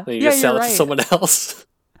 Yeah, and you just sell it to someone else.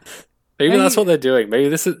 Maybe that's what they're doing. Maybe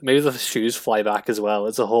the shoes fly back as well.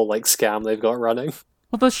 It's a whole, like, scam they've got running.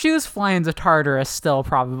 Well, the shoes fly into Tartarus still,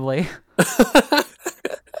 probably.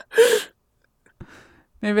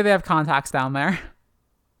 Maybe they have contacts down there.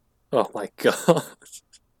 Oh my god.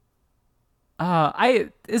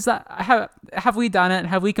 Have we done it?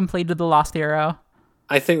 Have we completed the Lost Hero?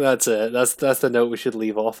 I think that's it. That's the note we should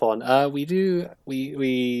leave off on.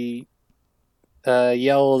 We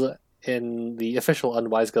yelled in the official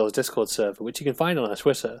Unwise Girls Discord server, which you can find on our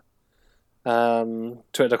Twitter,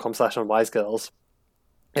 twitter.com/unwisegirls.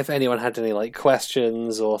 If anyone had any like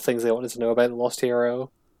questions or things they wanted to know about the Lost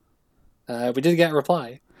Hero, we did get a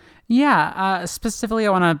reply. Yeah, specifically,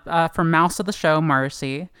 I want to from Mouse of the Show,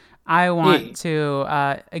 Marcy. I want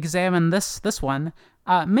to examine this one.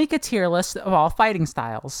 Make a tier list of all fighting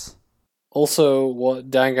styles. Also, what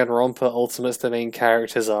Danganronpa Ultimates the main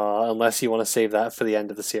characters are, unless you want to save that for the end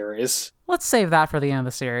of the series. Let's save that for the end of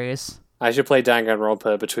the series. I should play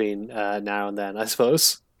Danganronpa between now and then, I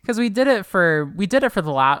suppose. Because we did it for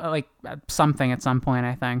the something at some point.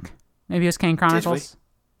 I think maybe it was Kane Chronicles.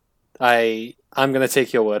 I'm gonna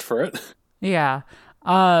take your word for it. Yeah.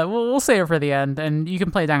 We'll save it for the end, and you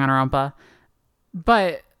can play Danganronpa.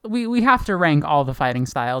 But we have to rank all the fighting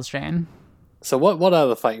styles, Jane. So what are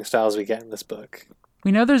the fighting styles we get in this book?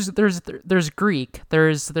 We know there's Greek.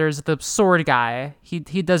 There's the sword guy. He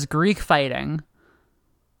does Greek fighting.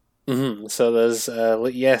 Mm-hmm. So there's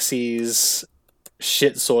Lityesi's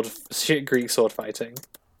shit Greek sword fighting.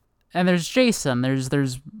 And there's Jason.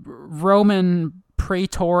 There's Roman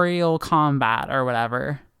praetorial combat or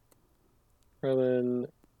whatever. Roman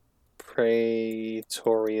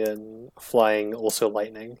praetorian flying, also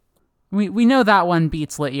lightning. We know that one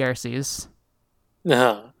beats Lityerses.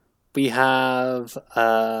 Uh-huh. We have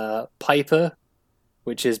Piper,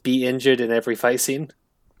 which is be injured in every fight scene.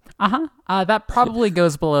 That probably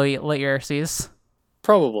goes below Lityerses.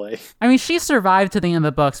 Probably. I mean, she survived to the end of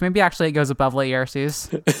the books. Maybe actually it goes above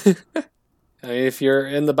Lityerses. I mean, if you're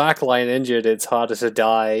in the back line injured, it's harder to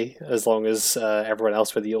die as long as everyone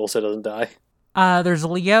else with you also doesn't die. There's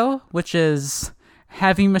Leo, which is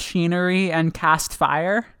heavy machinery and cast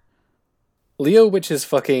fire. Leo, which is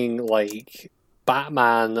fucking like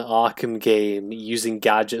Batman Arkham game using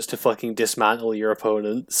gadgets to fucking dismantle your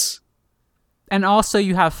opponents. And also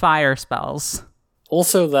you have fire spells.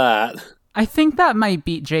 Also that. I think that might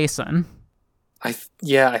beat Jason. I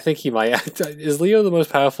think he might. Is Leo the most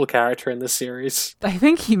powerful character in this series? I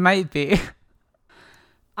think he might be.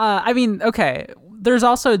 I mean, okay, there's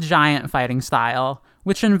also giant fighting style,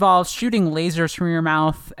 which involves shooting lasers from your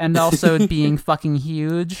mouth and also being fucking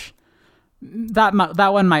huge.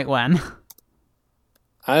 That one might win.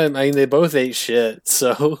 I mean, they both ate shit,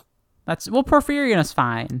 so... Porphyrion is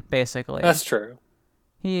fine, basically. That's true.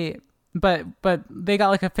 But they got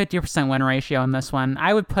like a 50% win ratio in this one.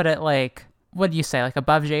 I would put it like, what do you say, like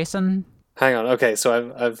above Jason? Hang on, okay,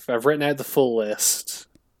 so I've written out the full list.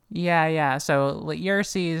 Yeah. So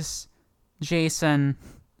Lityerses, Jason.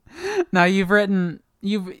 Now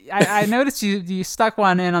I noticed you stuck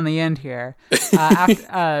one in on the end here.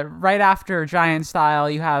 Right after Giant Style,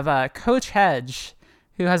 you have Coach Hedge,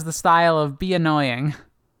 who has the style of be annoying.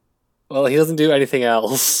 Well, he doesn't do anything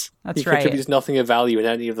else. That's he right. contributes nothing of value in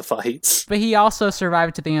any of the fights. But he also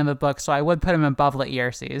survived to the end of the book, so I would put him above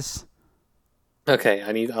Lityerses. Okay,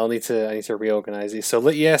 I'll need to reorganize these. So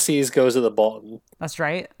Lityerses goes at the bottom. That's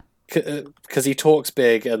right. Because he talks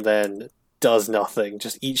big and then does nothing,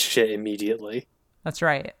 just eats shit immediately. That's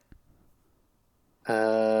right.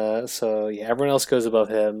 So yeah, everyone else goes above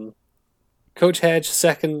him. Coach Hedge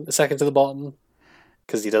second to the bottom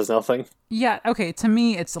because he does nothing. Yeah. Okay. To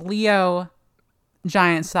me, it's Leo,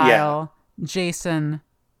 Giant Style, Jason,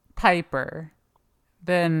 Piper,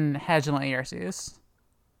 then Hedge and Lityerses.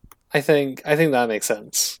 I think that makes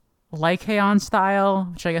sense. Lycaon Style,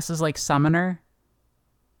 which I guess is like Summoner.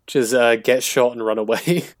 Which is get shot and run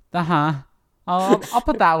away. I'll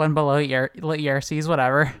put that one below Lityerses,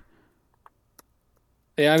 whatever.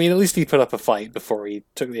 Yeah, I mean, at least he put up a fight before he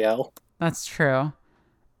took the L. That's true.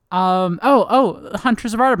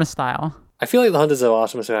 Hunters of Artemis Style. I feel like the Hunters of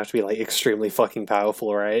Artemis would have to be like extremely fucking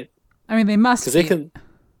powerful, right? I mean, they must because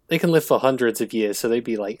they can live for hundreds of years, so they'd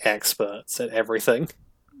be like experts at everything.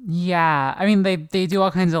 Yeah, I mean, they do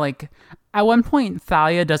all kinds of like. At one point,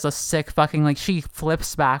 Thalia does a sick fucking like she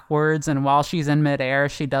flips backwards, and while she's in midair,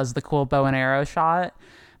 she does the cool bow and arrow shot.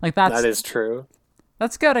 Like that is true.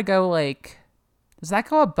 That's gotta go like. Does that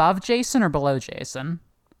go above Jason or below Jason?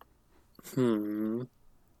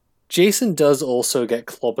 Jason does also get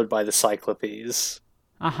clobbered by the Cyclopes.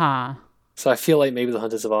 So I feel like maybe the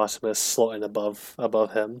Hunters of Artemis slot in above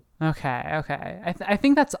him. Okay. I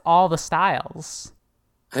think that's all the styles.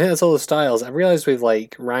 I think that's all the styles. I realized we've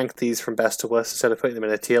like ranked these from best to worst instead of putting them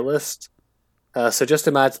in a tier list. So just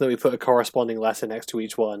imagine that we put a corresponding letter next to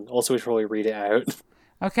each one. Also, we should probably read it out.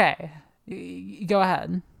 Okay, go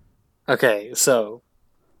ahead. Okay, so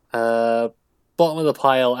bottom of the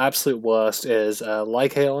pile, absolute worst is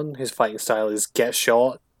Lycaon, whose fighting style is get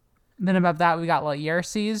shot. Then above that, we got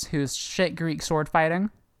Yerses, who's shit Greek sword fighting.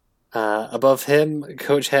 Above him,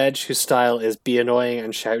 Coach Hedge, whose style is be annoying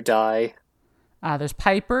and shout die. There's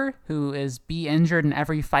Piper, who is be injured in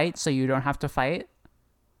every fight so you don't have to fight.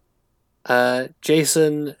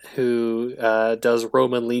 Jason, who does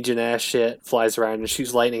Roman Legionnaire shit, flies around and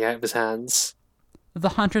shoots lightning out of his hands. The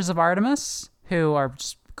Hunters of Artemis, who are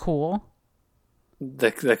just cool.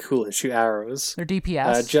 They're cool and shoot arrows. They're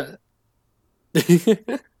DPS.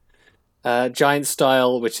 Giant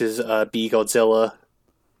style, which is be Godzilla.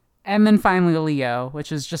 And then finally Leo,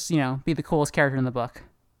 which is just, be the coolest character in the book.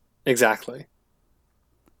 Exactly.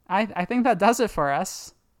 I think that does it for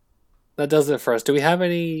us. That does it for us. Do we have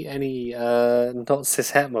any not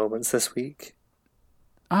cishet moments this week?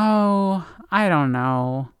 Oh, I don't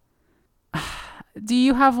know. Do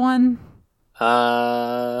you have one?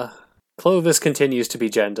 Clovis continues to be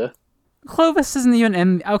gender. Clovis isn't even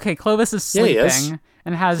in. Okay, Clovis is sleeping Yeah, he is.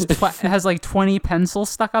 And has like 20 pencils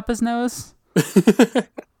stuck up his nose.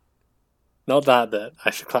 Not that bit, I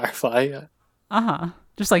should clarify.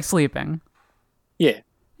 Just like sleeping. Yeah.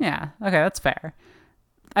 Yeah, okay, that's fair.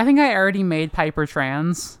 I think I already made Piper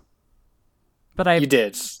trans. But You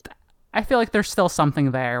did. I feel like there's still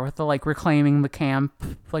something there with the like reclaiming the camp,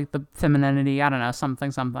 like the femininity, I don't know,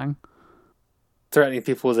 something. Threatening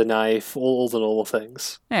people with a knife, all the normal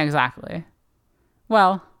things. Yeah, exactly.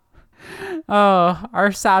 Well,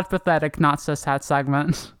 our sad, pathetic, not cishet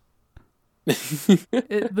segment.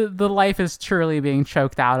 The life is truly being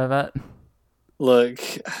choked out of it. Look,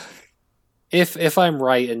 if I'm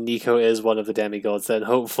right and Nico is one of the demigods, then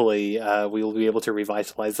hopefully we will be able to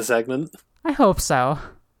revitalize the segment. I hope so.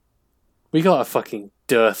 We got a fucking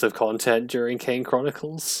dearth of content during Kane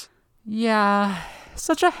Chronicles. Yeah,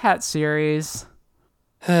 such a het series.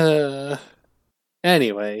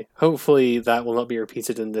 Anyway, hopefully that will not be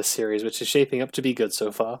repeated in this series, which is shaping up to be good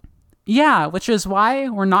so far. Yeah, which is why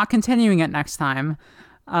we're not continuing it next time.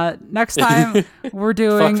 Next time we're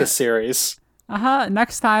doing... Fuck this series.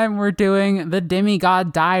 Next time we're doing the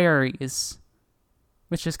Demigod Diaries,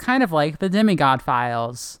 which is kind of like the Demigod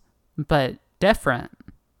Files, but different.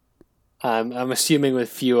 I'm assuming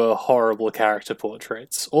with fewer horrible character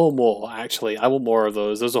portraits. Or more, actually. I want more of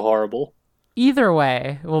those. Those are horrible. Either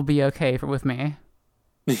way will be okay with me.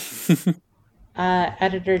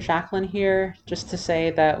 Editor Jacqueline here, just to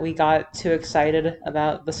say that we got too excited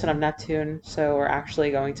about the Son of Neptune, so we're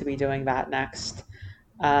actually going to be doing that next.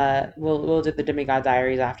 We'll do the Demigod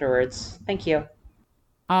Diaries afterwards. Thank you.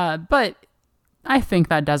 But I think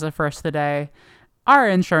that does it for us today. Our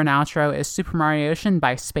intro and outro is Super Mario Ocean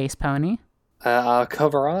by Space Pony. Our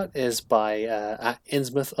cover art is by at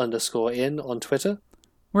Innsmouth_in on Twitter.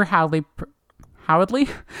 We're Howdly... Howdly?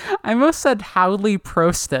 I almost said Howdly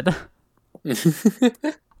Prosted.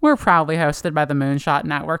 We're proudly hosted by the Moonshot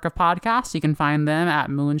Network of podcasts. You can find them at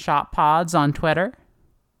Moonshot Pods on Twitter.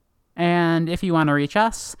 And if you want to reach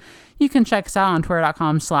us, you can check us out on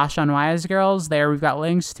twitter.com/unwisegirls. There we've got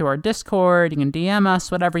links to our Discord. You can DM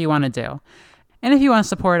us, whatever you want to do. And if you want to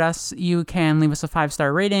support us, you can leave us a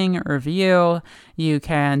 5-star rating or review. You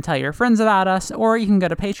can tell your friends about us, or you can go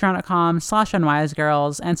to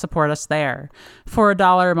patreon.com/unwisegirls and support us there. For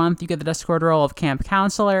 $1 a month, you get the Discord role of Camp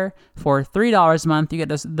Counselor. For $3 a month, you get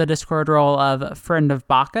the Discord role of Friend of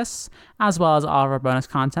Bacchus, as well as all of our bonus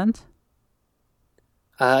content.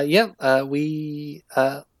 We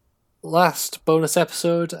last bonus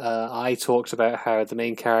episode, I talked about how the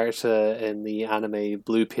main character in the anime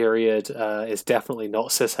Blue Period is definitely not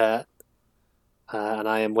cishet, and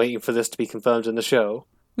I am waiting for this to be confirmed in the show.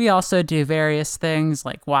 We also do various things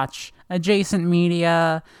like watch adjacent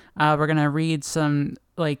media. We're going to read some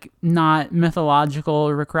not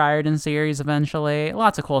mythological required in series eventually.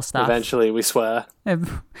 Lots of cool stuff. Eventually, we swear.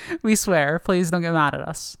 We swear. Please don't get mad at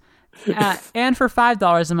us. And for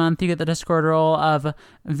 $5 a month, you get the Discord role of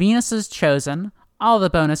Venus's Chosen, all the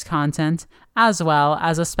bonus content, as well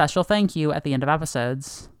as a special thank you at the end of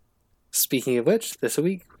episodes. Speaking of which, this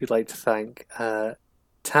week we'd like to thank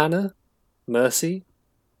Tanner, Mercy,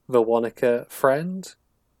 Veronica Friend,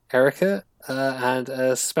 Erica, and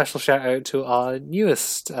a special shout out to our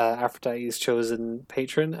newest Aphrodite's Chosen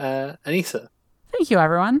patron, Anissa. Thank you,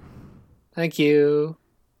 everyone. Thank you.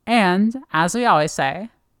 And, as we always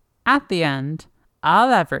say, at the end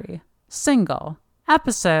of every single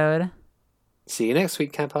episode. See you next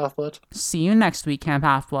week, Camp Half-Blood. See you next week, Camp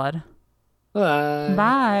Half-Blood. Bye.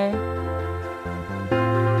 Bye.